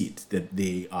 you see it, that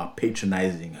they are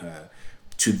patronizing her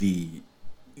to the,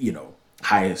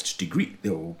 highest degree.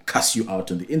 They will cuss you out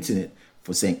on the internet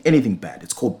for saying anything bad.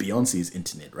 It's called Beyonce's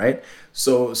internet, right?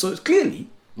 So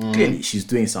clearly she's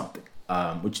doing something,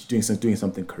 which is doing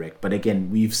something correct. But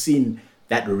again, we've seen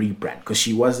that rebrand, because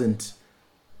she wasn't,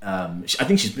 I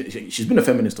think she's been a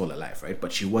feminist all her life, right?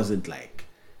 But she wasn't like,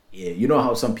 you know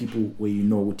how some people where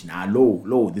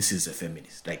this is a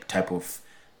feminist, like type of,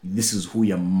 this is who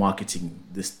you're marketing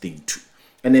this thing to.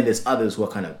 And then there's others who are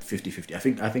kind of 50-50.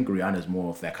 I think Rihanna is more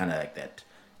of that kind of like that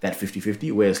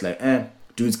 50-50, where it's like,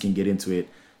 dudes can get into it,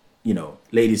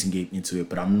 ladies can get into it,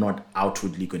 but I'm not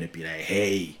outwardly going to be like,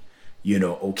 hey,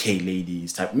 okay,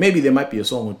 ladies type. Maybe there might be a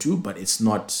song or two, but it's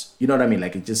not, you know what I mean?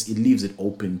 Like it leaves it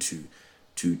open to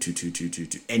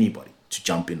anybody to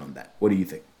jump in on that. What do you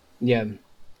think? Yeah.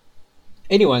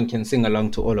 Anyone can sing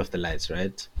along to all of the lights,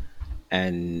 right?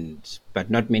 But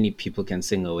not many people can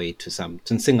sing along to some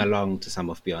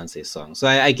of Beyonce's songs. So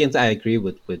I guess I agree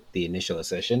with the initial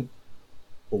assertion.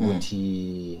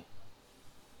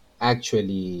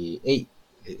 Actually,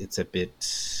 it's a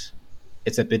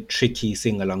bit tricky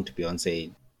sing along to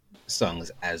Beyonce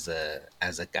songs as a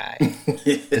guy.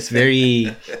 It is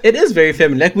very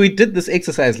feminine. Like we did this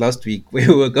exercise last week where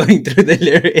we were going through the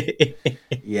lyrics.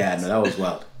 Yeah, no, that was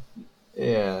wild.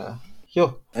 Yeah.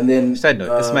 Yo. And then side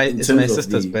note, it's my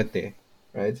sister's birthday,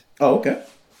 right? Oh, okay.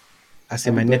 I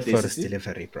see my Netflix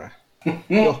delivery, bro.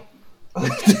 Yo.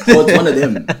 It's one of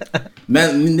them.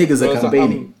 Man, niggas are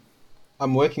campaigning.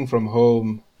 I'm working from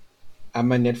home.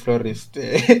 I'm a net florist.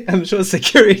 I'm sure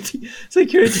security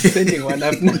sending one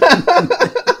up now.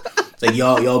 Like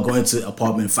y'all going to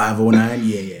apartment 509?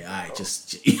 Yeah. All right,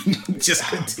 just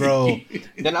continue. Bro.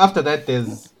 Then after that,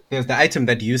 there's the item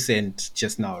that you sent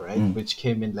just now, right? Which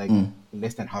came in like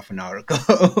less than half an hour ago.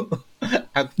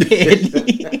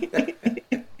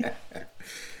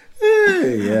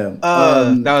 Yeah.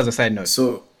 That was a side note.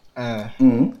 So,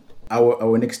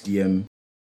 our next DM,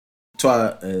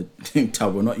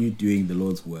 Tabo, not you doing the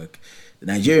Lord's work. The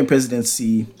Nigerian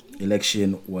presidency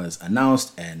election was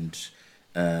announced, and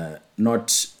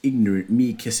not ignorant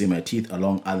me kissing my teeth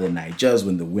along other Nigers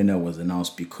when the winner was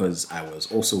announced, because I was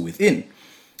also within.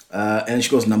 And she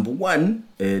goes, number one,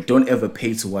 don't ever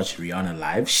pay to watch Rihanna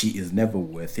live. She is never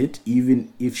worth it,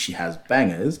 even if she has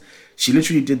bangers. She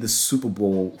literally did the Super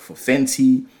Bowl for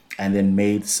Fenty and then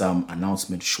made some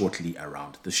announcements shortly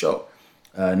around the show.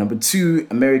 Number two,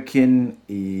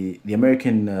 the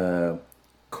American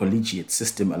collegiate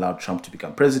system allowed Trump to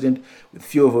become president with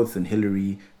fewer votes than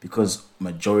Hillary because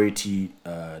majority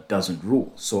doesn't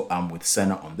rule. So I'm with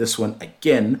Senna on this one.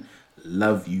 Again,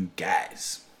 love you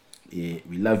guys. We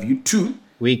love you too.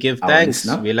 We give thanks.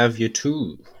 We love you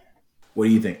too. What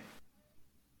do you think?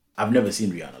 I've never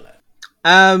seen Rihanna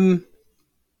live.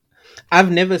 I've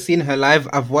never seen her live.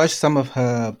 I've watched some of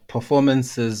her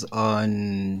performances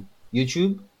on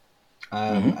YouTube.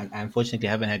 And unfortunately,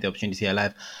 I haven't had the opportunity to see her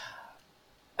live.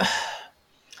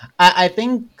 I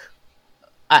think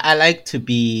I like to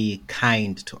be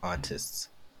kind to artists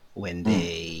when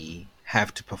they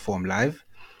have to perform live,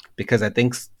 because I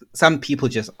think some people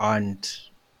just aren't.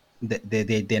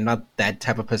 They're not that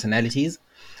type of personalities.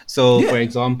 So, for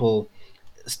example,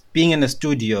 being in a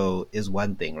studio is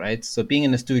one thing, right? So being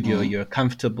in a studio, you're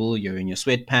comfortable, you're in your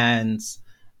sweatpants,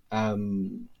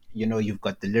 you've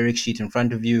got the lyric sheet in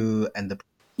front of you, and the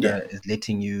is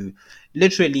letting you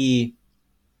literally,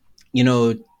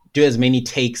 do as many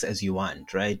takes as you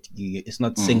want, right? It's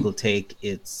not single take,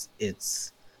 it's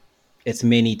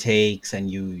many takes, and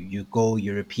you go,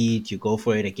 you repeat, you go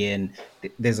for it again.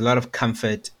 There's a lot of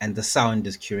comfort, and the sound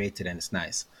is curated and it's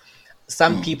nice.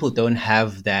 Some people don't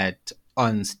have that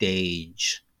on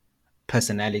stage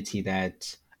personality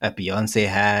that a Beyonce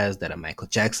has, that a Michael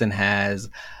Jackson has.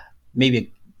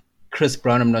 Maybe Chris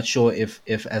Brown, I'm not sure if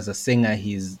as a singer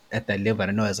he's at that level. I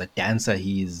don't know, as a dancer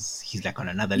he's like on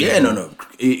another level. No.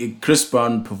 Chris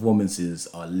Brown performances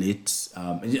are lit.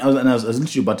 I was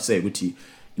literally about to say, Witty,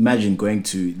 imagine going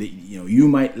to you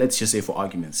might, let's just say for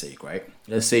argument's sake, right?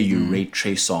 Let's say you rate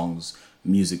Trey Songz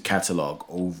music catalog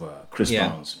over Chris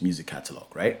Brown's music catalog,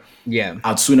 right? Yeah.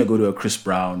 I'd sooner go to a Chris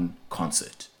Brown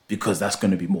concert because that's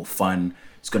going to be more fun.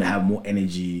 It's going to have more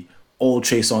energy. All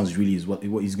Trey Songz really is what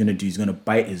he's going to do. He's going to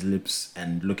bite his lips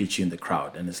and look at you in the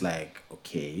crowd, and it's like,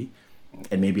 okay,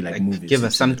 and maybe like move it. Give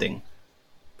us something.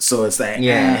 So it's like,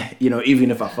 even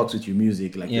if I fucks with your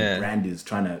music, like your brand is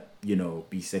trying to,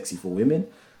 be sexy for women.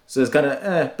 So it's kind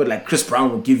of, but like Chris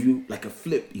Brown will give you like a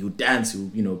flip. He'll dance.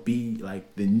 He'll, be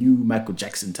like the new Michael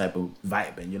Jackson type of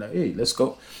vibe. And you're like, hey, let's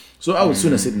go. So I would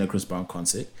sooner sit in a Chris Brown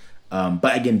concert.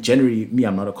 But again, generally, me,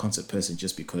 I'm not a concert person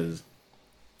just because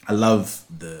I love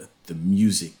the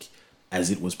music as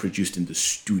it was produced in the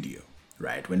studio,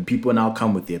 right? When people now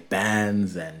come with their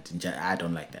bands and I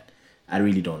don't like that. I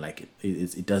really don't like it.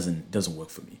 It doesn't work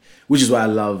for me. Which is why I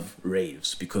love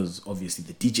raves, because obviously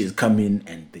the DJs come in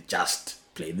and they just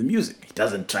play the music. He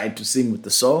doesn't try to sing with the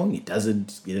song. He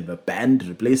doesn't get a band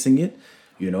replacing it.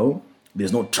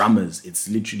 There's no drummers. It's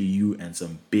literally you and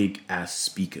some big ass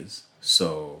speakers.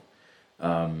 So,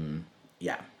 Anyway,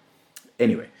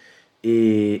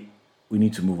 we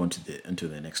need to move on to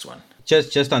the next one.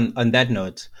 Just on that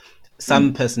note,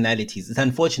 some personalities. It's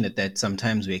unfortunate that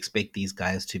sometimes we expect these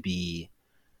guys to be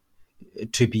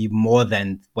more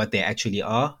than what they actually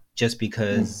are, just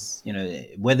because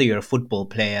whether you're a football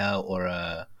player or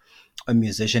a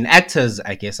musician. Actors,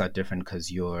 I guess, are different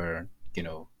because you're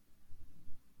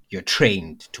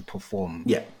trained to perform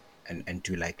and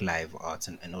do like live arts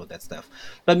and all that stuff.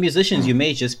 But musicians, you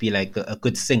may just be like a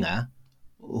good singer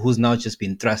who's now just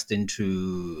been thrust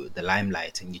into the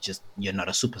limelight, and you're not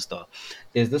a superstar.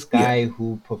 There's this guy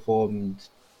who performed,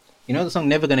 the song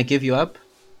 "Never Gonna Give You Up."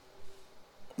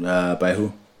 By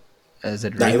who? Is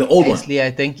it like the old Isley, one?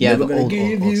 I think. Yeah, Never the old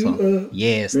song.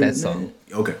 Yes, that song.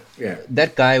 Okay, yeah.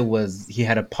 That guy he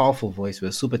had a powerful voice,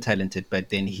 was super talented, but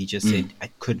then he just said, I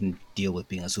couldn't deal with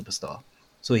being a superstar.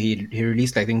 So he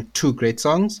released, I think, 2 great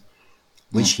songs,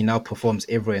 which he now performs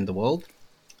everywhere in the world.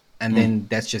 And then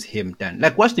that's just him done.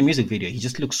 Like, watch the music video. He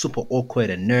just looks super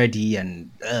awkward and nerdy and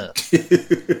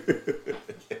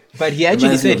But he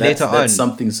actually said later on, that's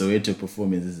something Soweto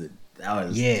performance, is it? That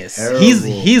was terrible.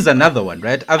 He's another one,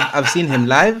 right? I've seen him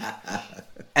live,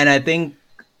 and I think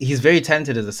he's very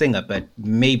talented as a singer, but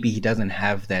maybe he doesn't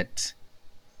have that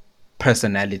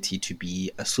personality to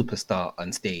be a superstar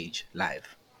on stage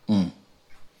live.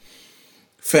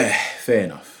 Fair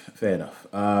enough.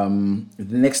 The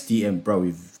next DM, bro,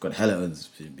 we've got hella has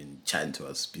been chatting to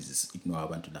us. Please ignore our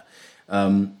that.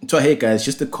 So hey guys,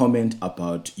 just a comment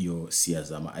about your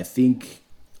Siyazama. I think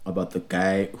about the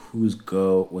guy whose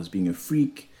girl was being a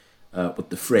freak with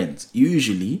the friends.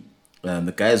 Usually,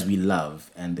 the guys we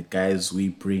love and the guys we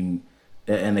bring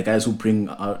and the guys who bring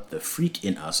out the freak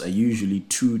in us are usually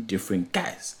 2 different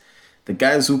guys. The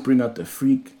guys who bring out the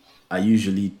freak are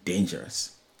usually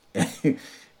dangerous.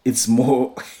 It's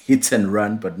more hit and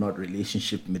run, but not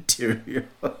relationship material.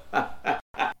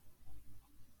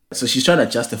 So she's trying to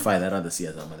justify that other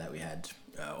Siyazama that we had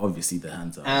obviously the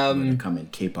hands are going to come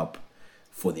and cape up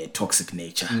for their toxic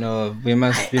nature. No, we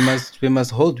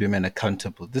must hold women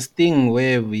accountable. This thing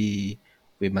where we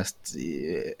must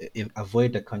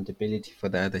avoid accountability for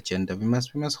the other gender. We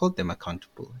must hold them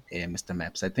accountable, Mr.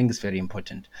 Maps. I think it's very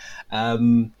important.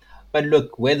 But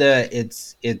look, whether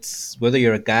whether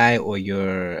you're a guy or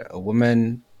you're a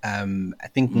woman, I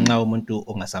think now umuntu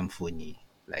ongasamfuni,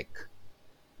 like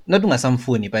not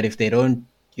ungasamfuni, but if they don't,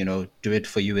 do it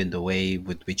for you in the way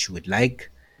with which you would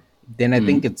like, then I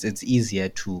think it's easier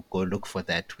to go look for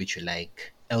that which you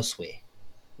like elsewhere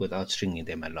without stringing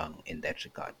them along in that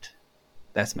regard.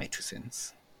 That's my 2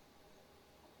 cents.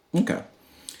 Okay.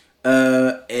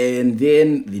 And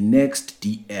then the next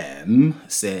DM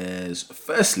says,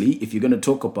 firstly, if you're going to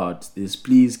talk about this,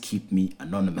 please keep me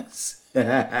anonymous.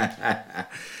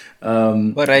 All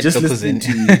right, just listening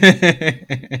to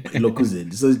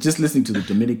Lokuzin. So just listening to the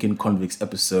Dominican Convicts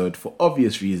episode, for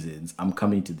obvious reasons, I'm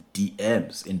coming to the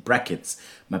DMs. In brackets,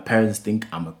 my parents think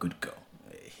I'm a good girl.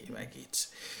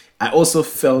 I also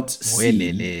felt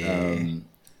seen,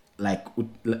 like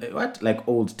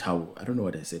old towel. I don't know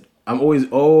what I said. I'm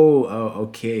always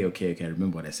okay. I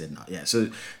remember what I said now. Yeah. So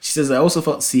she says I also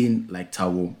felt seen like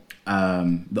towel.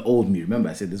 The old me. Remember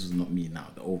I said this was not me now.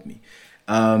 The old me.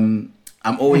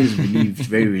 I'm always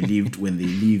very relieved when they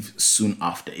leave soon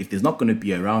after. If there's not going to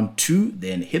be around 2,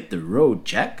 then hit the road,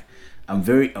 Jack. I'm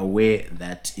very aware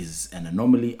that is an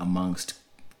anomaly amongst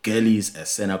girlies,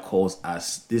 as Senna calls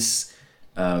us. This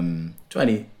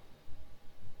 20.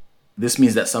 This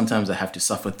means that sometimes I have to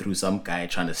suffer through some guy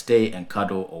trying to stay and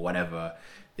cuddle or whatever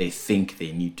they think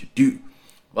they need to do.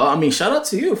 Well, I mean, shout out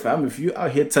to you, fam. If you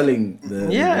out here telling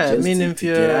the if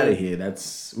you get out of here,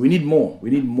 we need more. We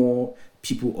need more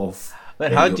people of.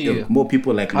 But more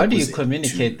people like. How do you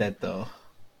communicate that though?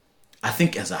 I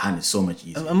think as a hand is so much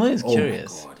easier. I'm always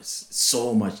curious. Oh my god, it's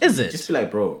so much. Is it? Just be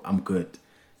like, bro, I'm good.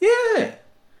 Yeah.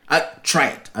 I try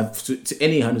it. To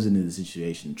any hand who's in the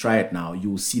situation, try it now.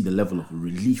 You will see the level of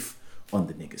relief on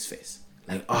the nigga's face.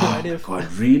 Like, oh my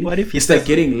god, really? What if it's like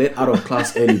getting let out of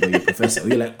class early by your professor?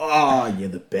 You're like, oh, you're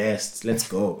the best. Let's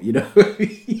go.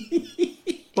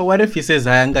 But what if he says,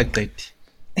 I ain't got great?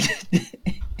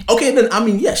 Okay, then I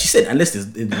mean, yeah, she said unless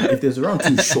if there's around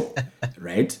 2 short,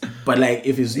 right? But like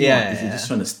if it's not, if you're just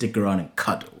trying to stick around and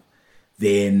cuddle,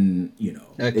 then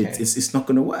it's not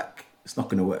gonna work. It's not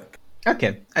gonna work.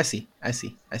 Okay, I see.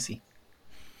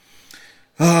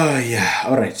 Oh yeah.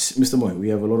 All right, Mr. Moy, we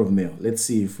have a lot of mail. Let's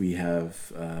see if we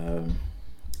have.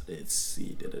 Let's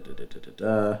see.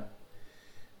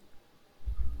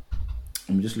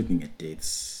 I'm just looking at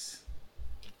dates.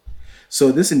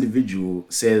 So this individual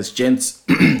says, gents,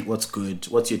 what's good?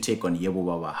 What's your take on Yebo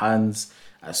Baba Hans?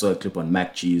 I saw a clip on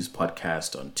Mac G's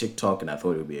podcast on TikTok, and I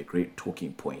thought it would be a great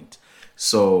talking point.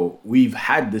 So we've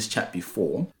had this chat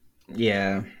before.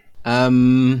 Yeah. Let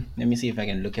me see if I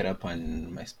can look it up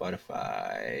on my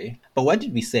Spotify. But what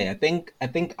did we say? I think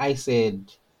I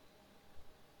said,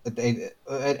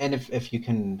 and if you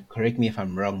can correct me if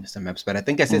I'm wrong, Mr. Maps, but I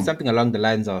think I said something along the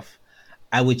lines of,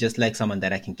 I would just like someone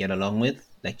that I can get along with,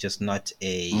 like just not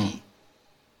an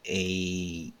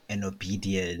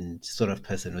obedient sort of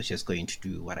person who's just going to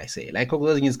do what I say. Like,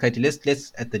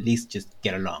 let's at the least just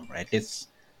get along, right? Let's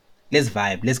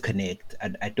vibe, let's connect.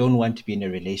 I don't want to be in a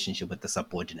relationship with the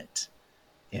subordinate,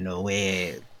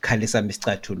 where Kalisa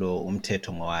Mistratulo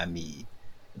umteto ngwami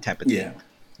type of thing.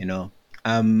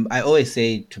 I always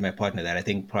say to my partner that I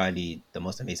think probably the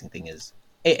most amazing thing is,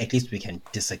 hey, at least we can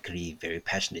disagree very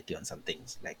passionately on some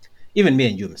things. Like even me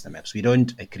and you, Mr. Maps, we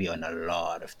don't agree on a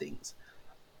lot of things.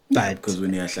 But because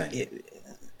when you're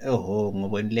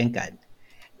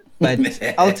but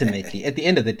ultimately, at the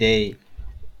end of the day,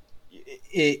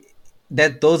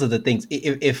 those are the things.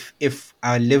 If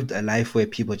I lived a life where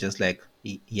people just like,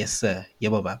 yes sir, yeah,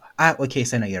 baba, okay,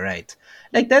 Senna, you're right.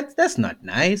 Like that's not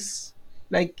nice.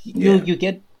 Like you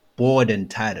get bored and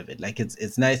tired of it. Like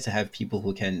it's nice to have people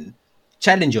who can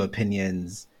challenge your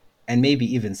opinions and maybe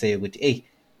even say, hey,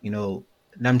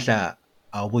 namhla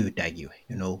awuyudagi,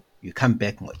 you come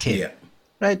back more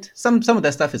right? Some of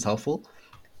that stuff is helpful.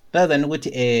 Rather than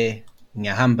ukuthi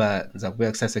ngiyahamba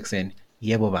ngizakubuya kusasa ekuseni,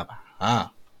 yebo baba.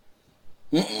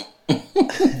 It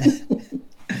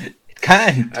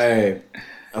can't.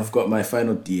 I've got my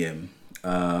final DM.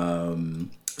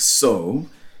 So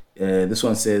this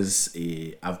one says,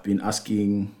 I've been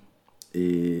asking.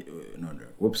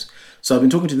 So I've been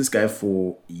talking to this guy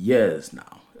for years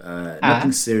now.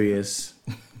 Nothing serious.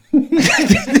 Been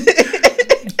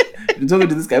talking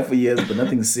to this guy for years, but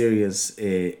nothing serious.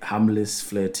 Harmless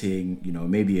flirting,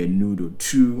 maybe a nude or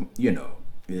two,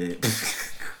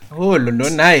 Oh no,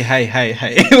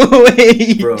 hi.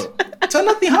 Wait. bro. So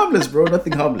nothing harmless, bro.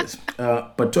 Nothing harmless.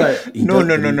 But try.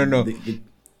 No.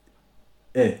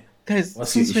 Eh, Guys,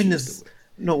 what's your since when issue is with the word?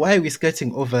 no? Why are we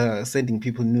skirting over sending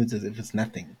people nudes as if it's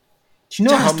nothing? Do you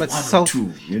know how Just much one or self?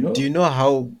 two, you know. Do you know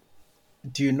how?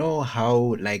 Do you know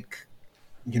how like?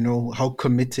 You know how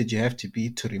committed you have to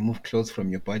be to remove clothes from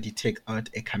your body, take out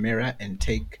a camera, and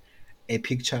take a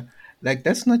picture. Like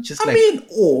that's not just I like mean,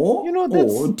 or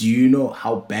that's do you know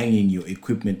how banging your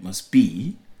equipment must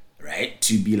be, right?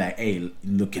 To be like, hey,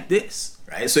 look at this,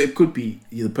 right? So it could be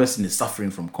the person is suffering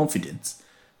from confidence,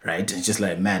 right? And it's just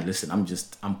like, man, listen,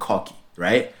 I'm cocky,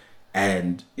 right?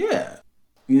 And yeah,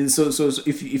 so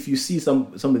if you see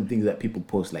some of the things that people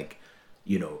post, like,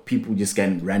 people just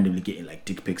can randomly getting like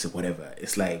dick pics or whatever,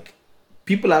 it's like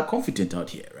people are confident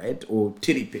out here, right? Or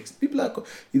titty pics.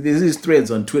 There's these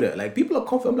threads on Twitter, like people are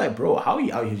confident. I'm like, bro, how are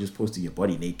you out here just posting your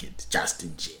body naked, just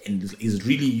in shit? And it's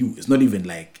really you. It's not even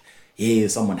like, hey,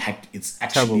 someone hacked. It's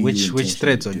actually Tabo, you which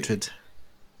threads on intentionally doing it. Twitter?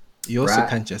 You also Bruh,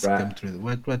 can't just bruh. come through.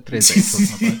 What threads are you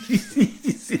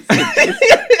talking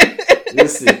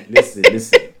about?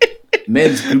 Listen.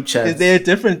 Men's group chats. Is there a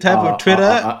different type of Twitter?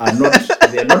 Are not.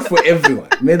 They're not for everyone.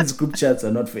 Men's group chats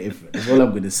are not for everyone. That's all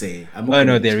I'm going to say. I'm not Oh no,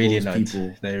 gonna they're really expose not.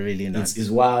 people. They're really not. It's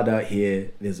wild out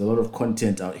here. There's a lot of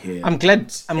content out here. I'm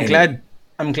glad. Anyway.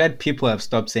 I'm glad people have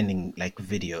stopped sending like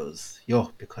videos.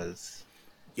 Because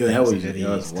Yo, that it's was a a very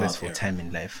wild stressful era. time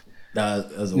in life.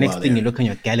 That was a Next wild thing, you era. look on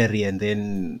your gallery and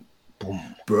then boom.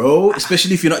 Bro,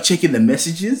 especially if you're not checking the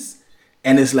messages.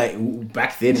 And it's like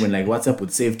back then when like WhatsApp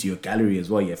would save to your gallery as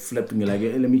well. You're flipping, you're like,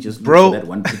 hey, let me just look Bro. for that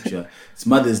one picture. It's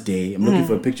Mother's Day. I'm looking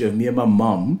for a picture of me and my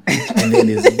mom. And then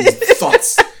there's these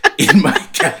thoughts in my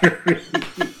gallery.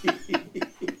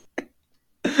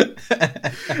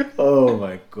 Oh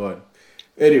my god.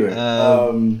 Anyway.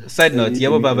 Side note, let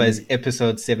Yabo me- Baba let is me-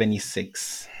 episode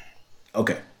 76.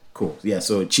 Okay, cool. Yeah,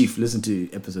 so Chief, listen to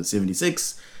episode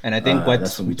 76. And I think what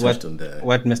that's when we touched on the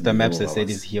Mr. Maps Yabo has said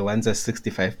Babas. is he wants a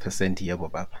 65%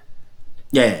 Yabo Baba.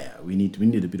 Yeah, we need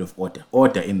a bit of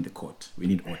order in the court. We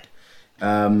need order.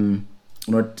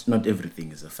 Not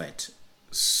everything is a fight.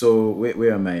 So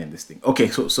where am I in this thing? Okay,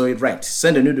 so it right.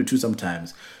 Send a nude or two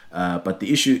sometimes, but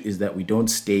the issue is that we don't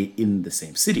stay in the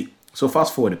same city. So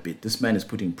fast forward a bit. This man is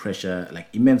putting pressure, like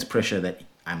immense pressure, that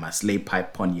I must lay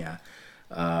pipe on ya.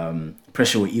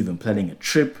 Pressure. We're even planning a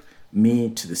trip, me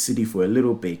to the city for a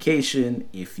little vacation,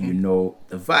 if you know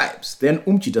the vibes. Then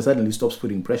Umchita suddenly stops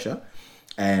putting pressure,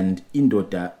 and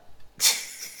Indota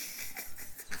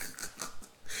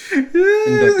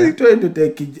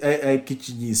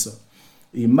kitchinyiso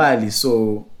imali.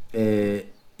 So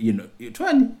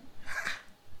twani.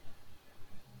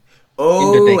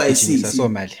 Oh, I see. So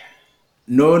mali.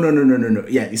 No.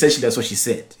 Yeah, essentially that's what she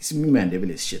said. You see, me man, devil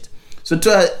is shit. So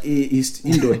is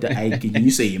Indota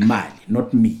you say imali,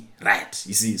 not me, right?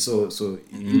 You see, so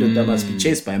Indota must be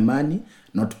chased by money,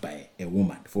 not by a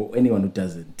woman. For anyone who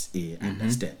doesn't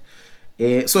understand.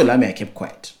 So Lame, I kept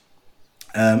quiet.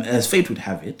 As fate would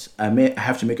have it, I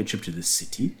have to make a trip to the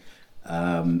city,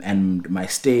 and my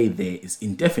stay there is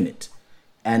indefinite.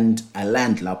 And I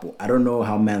land Lapo. I don't know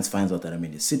how Mans finds out that I'm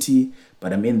in the city,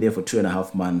 but I'm in there for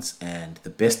 2.5 months, and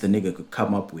the best the nigga could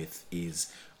come up with is,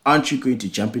 aren't you going to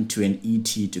jump into an ET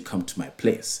to come to my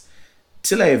place?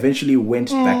 Till I eventually went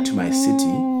back to my city.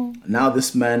 Now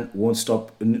this man won't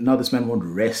stop. Now this man won't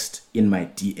rest in my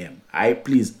DM. I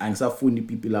please, ansafuni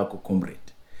people like comrade.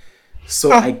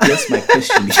 So I guess my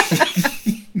question.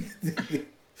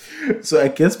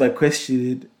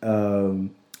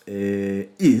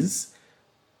 Is,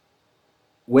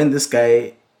 when this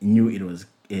guy knew it was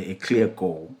a clear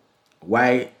goal,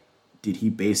 why did he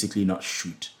basically not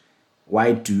shoot?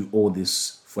 Why do all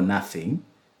this for nothing?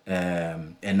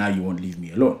 And now you won't leave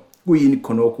me alone.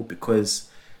 Because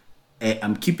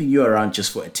I'm keeping you around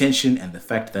just for attention and the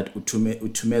fact that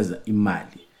utumeza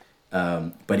imali.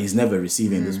 But he's never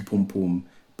receiving this pum pum.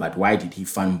 But why did he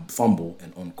fumble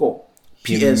and on goal?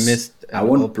 He PS, missed I an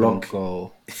won't open block.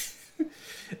 goal.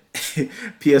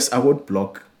 PS, I won't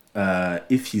block.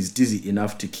 If he's dizzy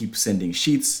enough to keep sending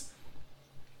sheets,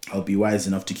 I'll be wise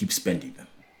enough to keep spending them.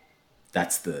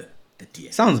 That's the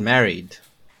DM. Sounds married.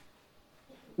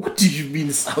 What do you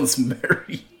mean sounds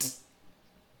married?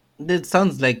 That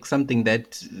sounds like something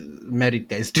that married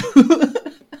guys do.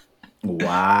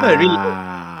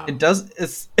 Wow. It does.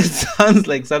 It sounds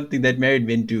like something that married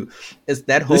men do. It's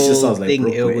that whole This just sounds like thing.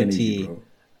 broke boy energy, bro.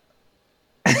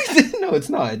 No, it's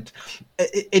not.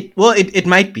 It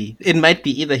might be. It might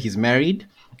be either he's married,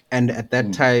 and at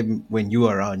that time when you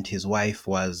were around, his wife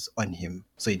was on him,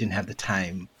 so he didn't have the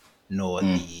time nor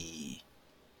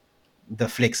the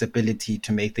flexibility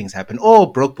to make things happen,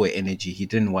 or broke boy energy. He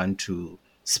didn't want to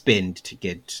spend to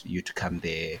get you to come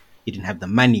there. He didn't have the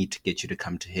money to get you to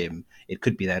come to him. It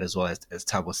could be that as well, as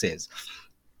Tabo says.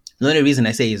 The only reason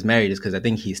I say he's married is because I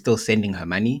think he's still sending her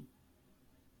money.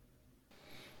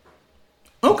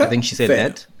 Okay, I think she said fair.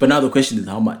 that. But now the question is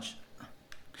how much?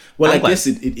 Well, I guess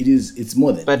it's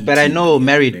more than. But I know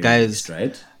married guys,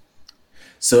 right?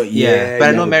 So yeah, but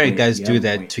I know married point, guys do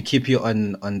that point. to keep you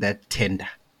on that tender.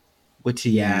 But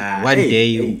Yeah, one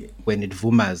day hey. when it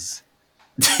vumas,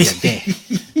 you're there.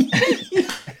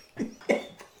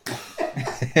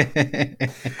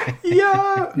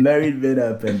 Yeah, married men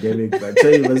are pandemic, but I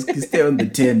tell you, must stay on the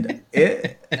tender.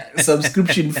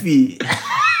 Subscription fee.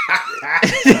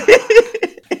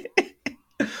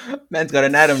 Man's got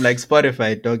an item like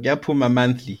Spotify, dog. Yeah, Puma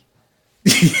monthly.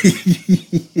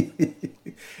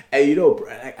 And you know,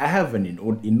 I have an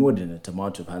inordinate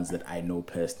amount of hands that I know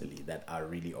personally that are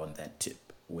really on that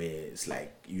tip, where it's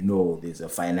like, you know, there's a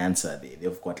financer there.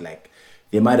 They've got like,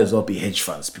 they might as well be hedge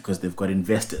funds because they've got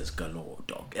investors galore,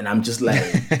 dog. And I'm just like,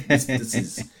 this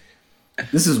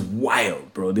is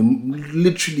wild, bro. They're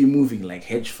literally moving like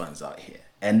hedge funds out here.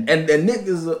 And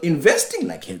niggas are investing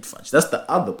like hedge funds. That's the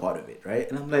other part of it, right?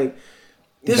 And I'm like,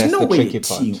 there's no way you're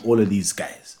seeing all of these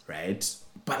guys, right?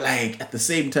 But like at the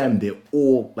same time, they're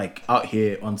all like out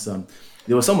here on some.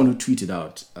 There was someone who tweeted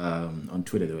out on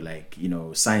Twitter. They were like, you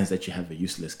know, signs that you have a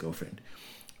useless girlfriend,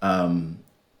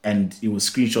 and it was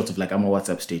screenshots of like, I'm on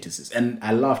WhatsApp statuses, and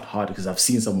I laughed hard because I've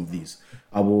seen some of these.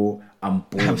 I'm bored.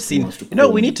 I've seen. You know,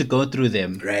 we need to go through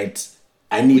them, right?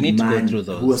 I need to go through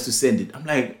those. Who wants to send it? I'm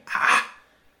like,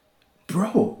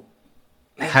 bro,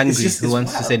 like, hungry. Who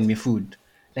wants to send me food?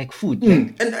 Like food,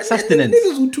 like and sustenance. And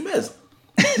niggas will tumeza.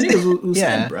 Niggas will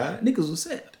send, bruh. Niggas will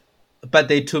send. But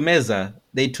they tumeza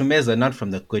not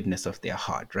from the goodness of their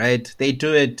heart, right? They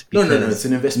do it because no, it's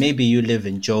an investment. Maybe you live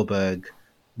in Joburg.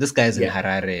 This guy's in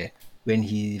Harare. When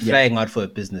he's flying out for a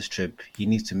business trip, he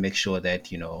needs to make sure that,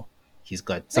 you know, he's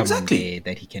got someone there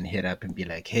that he can hit up and be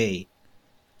like, hey.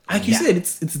 Like you said,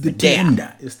 it's the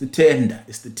tender. It's the tender.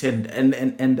 It's the tender.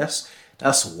 And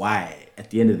that's why at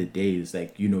the end of the day, it's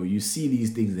like, you know, you see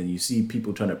these things and you see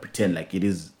people trying to pretend like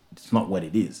it's not what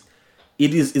it is.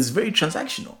 It's very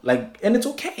transactional. Like, and it's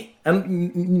okay.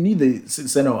 And neither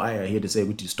Senna or I are here to say,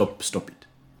 would you stop it.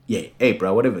 Yeah, hey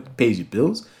bro, whatever pays your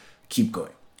bills, keep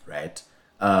going, right?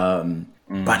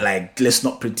 But like, let's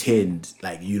not pretend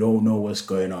like you don't know what's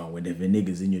going on whenever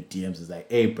niggas in your DMs is like,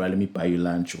 hey bro, let me buy you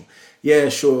lunch, or yeah,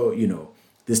 sure, you know,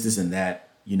 this and that,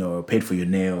 you know, paid for your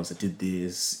nails, I did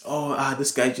this. Oh,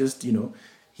 this guy just, you know,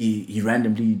 he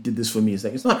randomly did this for me. It's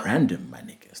like, it's not random, my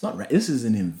nigga. It's not this is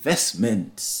an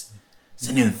investment. It's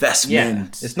an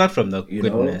investment. Yeah, it's not from the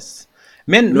goodness.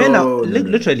 Men are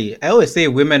literally. I always say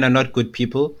women are not good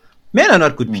people. Men are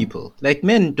not good people. Like,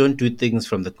 men don't do things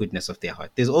from the goodness of their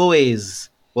heart. There's always,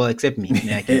 well, except me.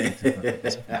 I can't do things from the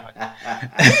goodness of my heart.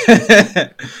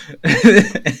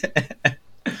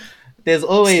 There's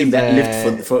always that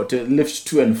lift to lift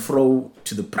to and fro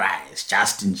to the prize,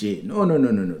 just in jail. No.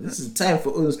 This is time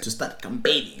for us to start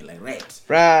campaigning, like, right?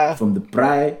 Bruh. From the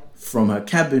bride, from her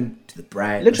cabin to the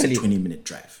bride, literally 20-minute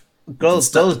drive. Girls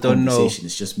don't know.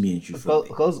 It's just me and you.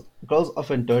 Girls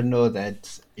often don't know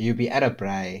that you'll be at a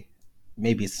braai,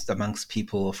 maybe it's amongst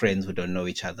people or friends who don't know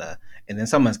each other, and then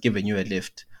someone's giving you a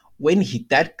lift. When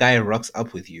that guy rocks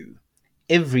up with you,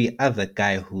 every other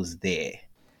guy who's there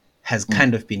has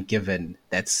kind of been given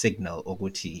that signal,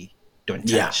 Oguti, don't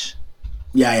touch.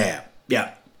 Yeah.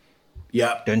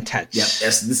 Don't touch. Yeah,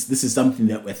 yes, this is something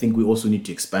that I think we also need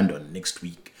to expand on next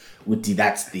week.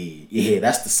 That's the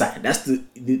sign. That's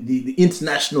the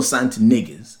international sign to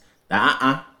niggas.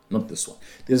 Not this one.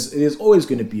 There's always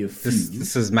going to be a few.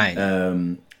 This is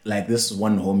mine. Like this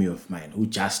one homie of mine who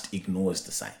just ignores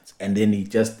the signs, and then he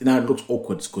just it looks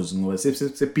awkward because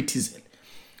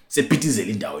c'est pitizel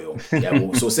in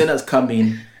Dao. So Senna's come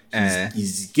in.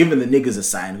 He's giving the niggas a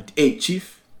sign. Hey,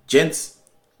 chief, gents,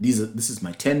 this is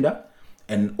my tender,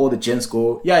 and all the gents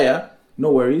go, yeah,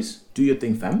 no worries, do your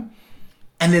thing, fam.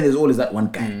 And then there's always that one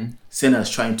guy. Senna's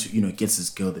trying to, gets his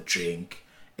girl the drink,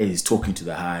 and he's talking to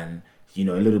the hand, a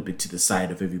little bit to the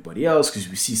side of everybody else because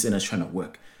we see Senna's trying to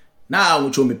work. Now,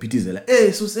 I'm going to like,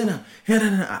 hey, so Senna,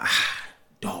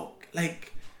 dog,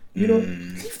 like,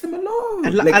 leave them alone.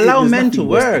 Allow men to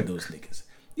work. Those niggas.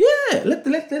 Yeah, let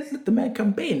the man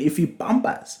campaign. If he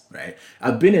bumpers, right?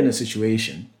 I've been in a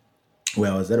situation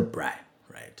where I was at a braai,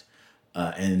 right?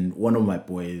 And one of my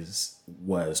boys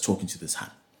was talking to this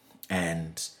Han,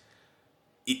 and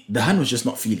the Han was just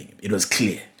not feeling him. It was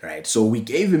clear, right? So we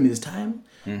gave him his time.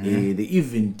 They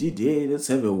even did it.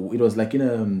 It was like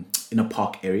in a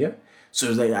park area. So it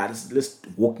was like, let's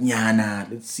walk nyana,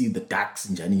 let's see the ducks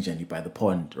in Jani by the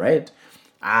pond, right?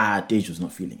 Tej was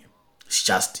not feeling it. It's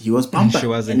just, he was bumpering. She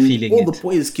wasn't and feeling all it. the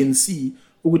boys can see,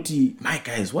 my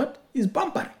guy is what? He's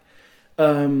bumpering.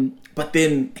 But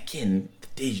then, again,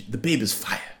 the babe is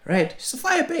fire, right? She's a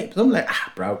fire babe. So I'm like,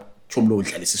 bro, chomlo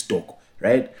is stock,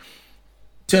 right?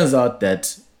 Turns out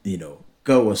that,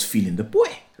 girl was feeling the boy,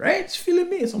 right? She's feeling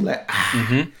me. So I'm like,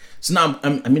 So now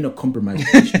I'm in a compromise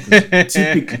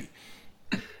position.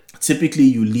 Typically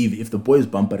you leave if the boy is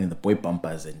bumpering, the boy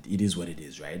bumpers, and it is what it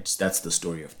is, right? That's the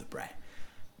story of the bride.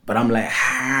 But I'm like,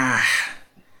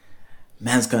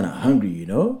 man's kind of hungry,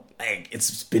 Like,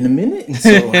 it's been a minute.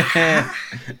 So,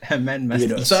 A man must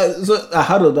eat. So I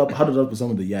huddled up with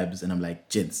some of the yabs, and I'm like,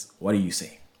 gents, what are you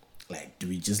saying? Like, do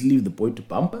we just leave the boy to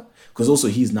bumper? Because also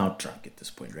he's now drunk at this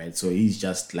point, right? So he's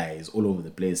just like, he's all over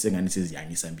the place, saying, and he says, yeah, I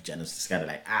need some bichanos. It's kind of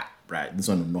like, right, this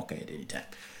one will knock her at any time.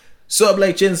 So I'm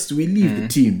like, gents, do we leave the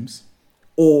teams,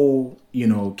 or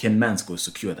can Mans go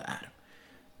secure the item?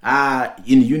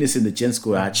 In unison, the gents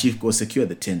go, chief go secure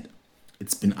the tent.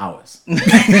 It's been hours. So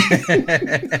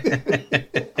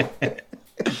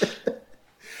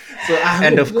I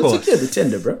had to go secure the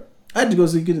tender, bro. I had to go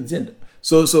secure the tender.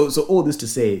 So all this to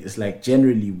say is like,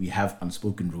 generally we have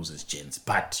unspoken rules as gents,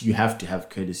 but you have to have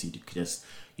courtesy to just,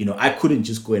 I couldn't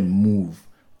just go and move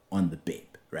on the babe,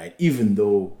 right? Even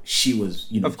though she was,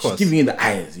 of course, she's giving you the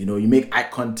eyes, you make eye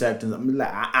contact, and I'm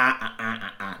like,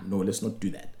 no, let's not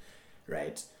do that,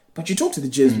 right? But you talk to the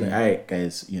gents, like, all right,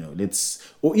 guys,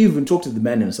 let's, or even talk to the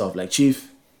man himself, like, chief,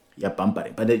 you're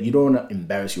bumpering, but you don't want to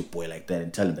embarrass your boy like that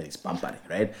and tell him that he's bumpering,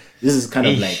 right? This is kind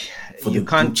of like for you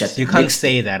can't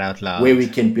say that out loud. Where we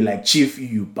can be like, chief,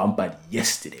 you bumpered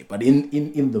yesterday, but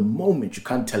in the moment you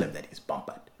can't tell him that he's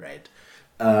bumpered, right?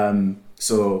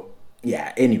 So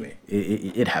yeah. Anyway,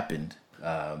 it happened.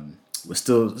 We're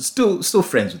still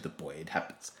friends with the boy. It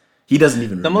happens. He doesn't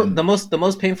even remember. The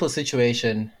most painful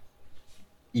situation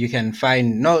you can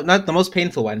find. No, not the most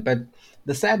painful one, but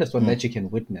the saddest one that you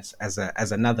can witness as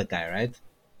another guy, right?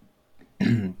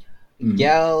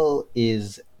 Girl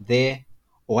is there.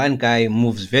 One guy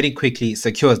moves very quickly,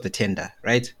 secures the tender,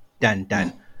 right? Done.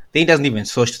 Then he doesn't even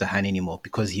search the hand anymore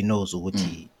because he knows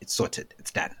it's sorted,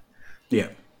 it's done. Yeah.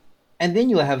 And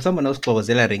then you'll have someone else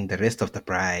ring the rest of the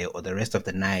bride or the rest of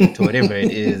the night or whatever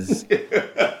it is.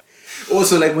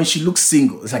 Also, like when she looks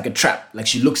single, it's like a trap. Like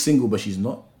she looks single, but she's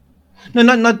not. No,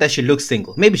 not that she looks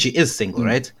single. Maybe she is single,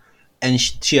 right? And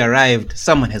she arrived.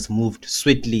 Someone has moved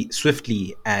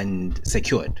swiftly, and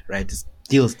secured. Right,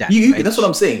 deals done. Right? That's what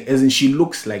I'm saying. As in, she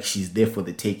looks like she's there for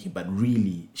the taking, but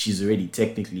really, she's already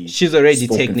technically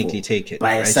taken.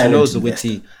 By right? She knows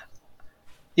Witty.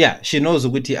 Yeah, she knows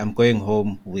Witty. I'm going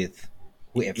home with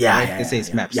whoever. They say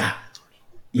it's Maps. Yeah.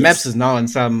 Maps is now on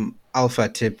some alpha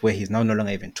tip where he's now no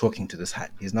longer even talking to this hat.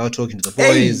 He's now talking to the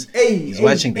boys. He's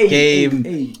watching the game.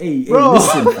 Bro.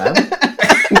 Listen, fam.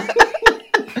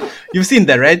 You've seen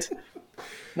that, right?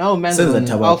 Now, man,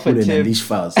 alpha tip. And these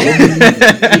files. Believe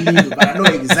it, but I know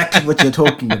exactly what you're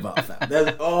talking about,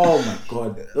 fam. Oh my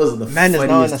god, those are the man is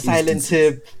now on a silent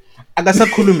tip.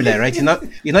 Right? He's not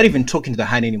even talking to the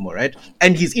hand anymore, right?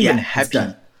 And he's even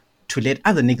happy to let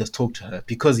other niggas talk to her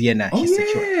because he's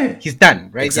secure. He's done,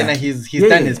 right? Exactly. He's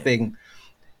done his thing.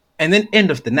 And then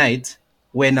end of the night,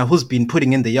 when who's been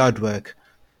putting in the yard work,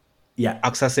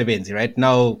 Aksa Sebenzi, right?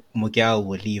 Now Mugyal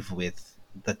will leave with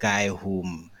the guy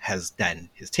whom has done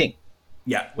his thing.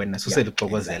 Yeah. When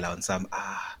exactly. On some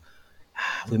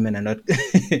women are not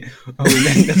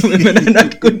women are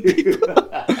not good people.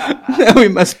 We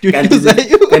must do this.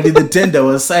 And the tender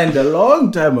was signed a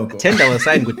long time ago. Tender was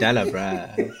signed Gudala,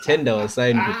 bruh. Tender was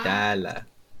signed Gudala.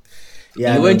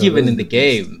 Yeah, you weren't even in the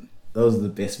game. Those are the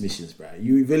best missions, bruh.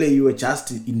 You were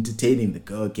just entertaining the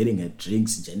girl, getting her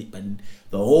drinks, but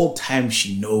the whole time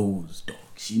she knows, dog.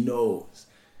 She knows.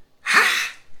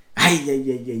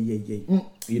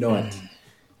 You know what?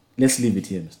 Let's leave it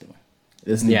here, Mr. Man.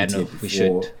 Let's leave it here before. We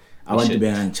should. I want to be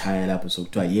on child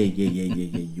episode 2. Yeah.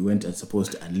 You weren't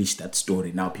supposed to unleash that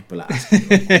story. Now people are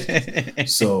asking.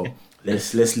 So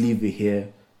let's leave it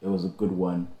here. It was a good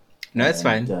one. No, it's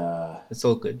fine. It's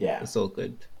all good. Yeah, it's all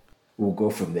good. We'll go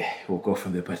from there.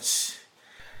 But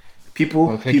people,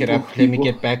 we'll pick it up. Let me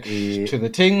get back to the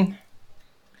thing.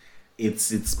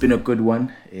 It's been a good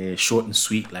one, short and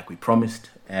sweet, like we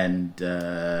promised. And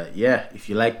if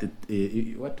you like the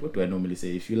what do I normally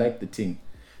say? If you like the thing,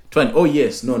 20. Oh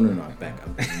yes, no, I'm back.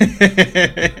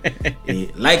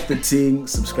 Like the thing,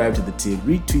 subscribe to the thing,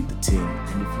 retweet the thing,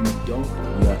 and if you don't,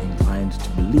 we are inclined to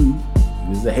believe he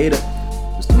was a hater.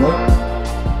 Mr. Mo.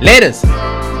 Laters.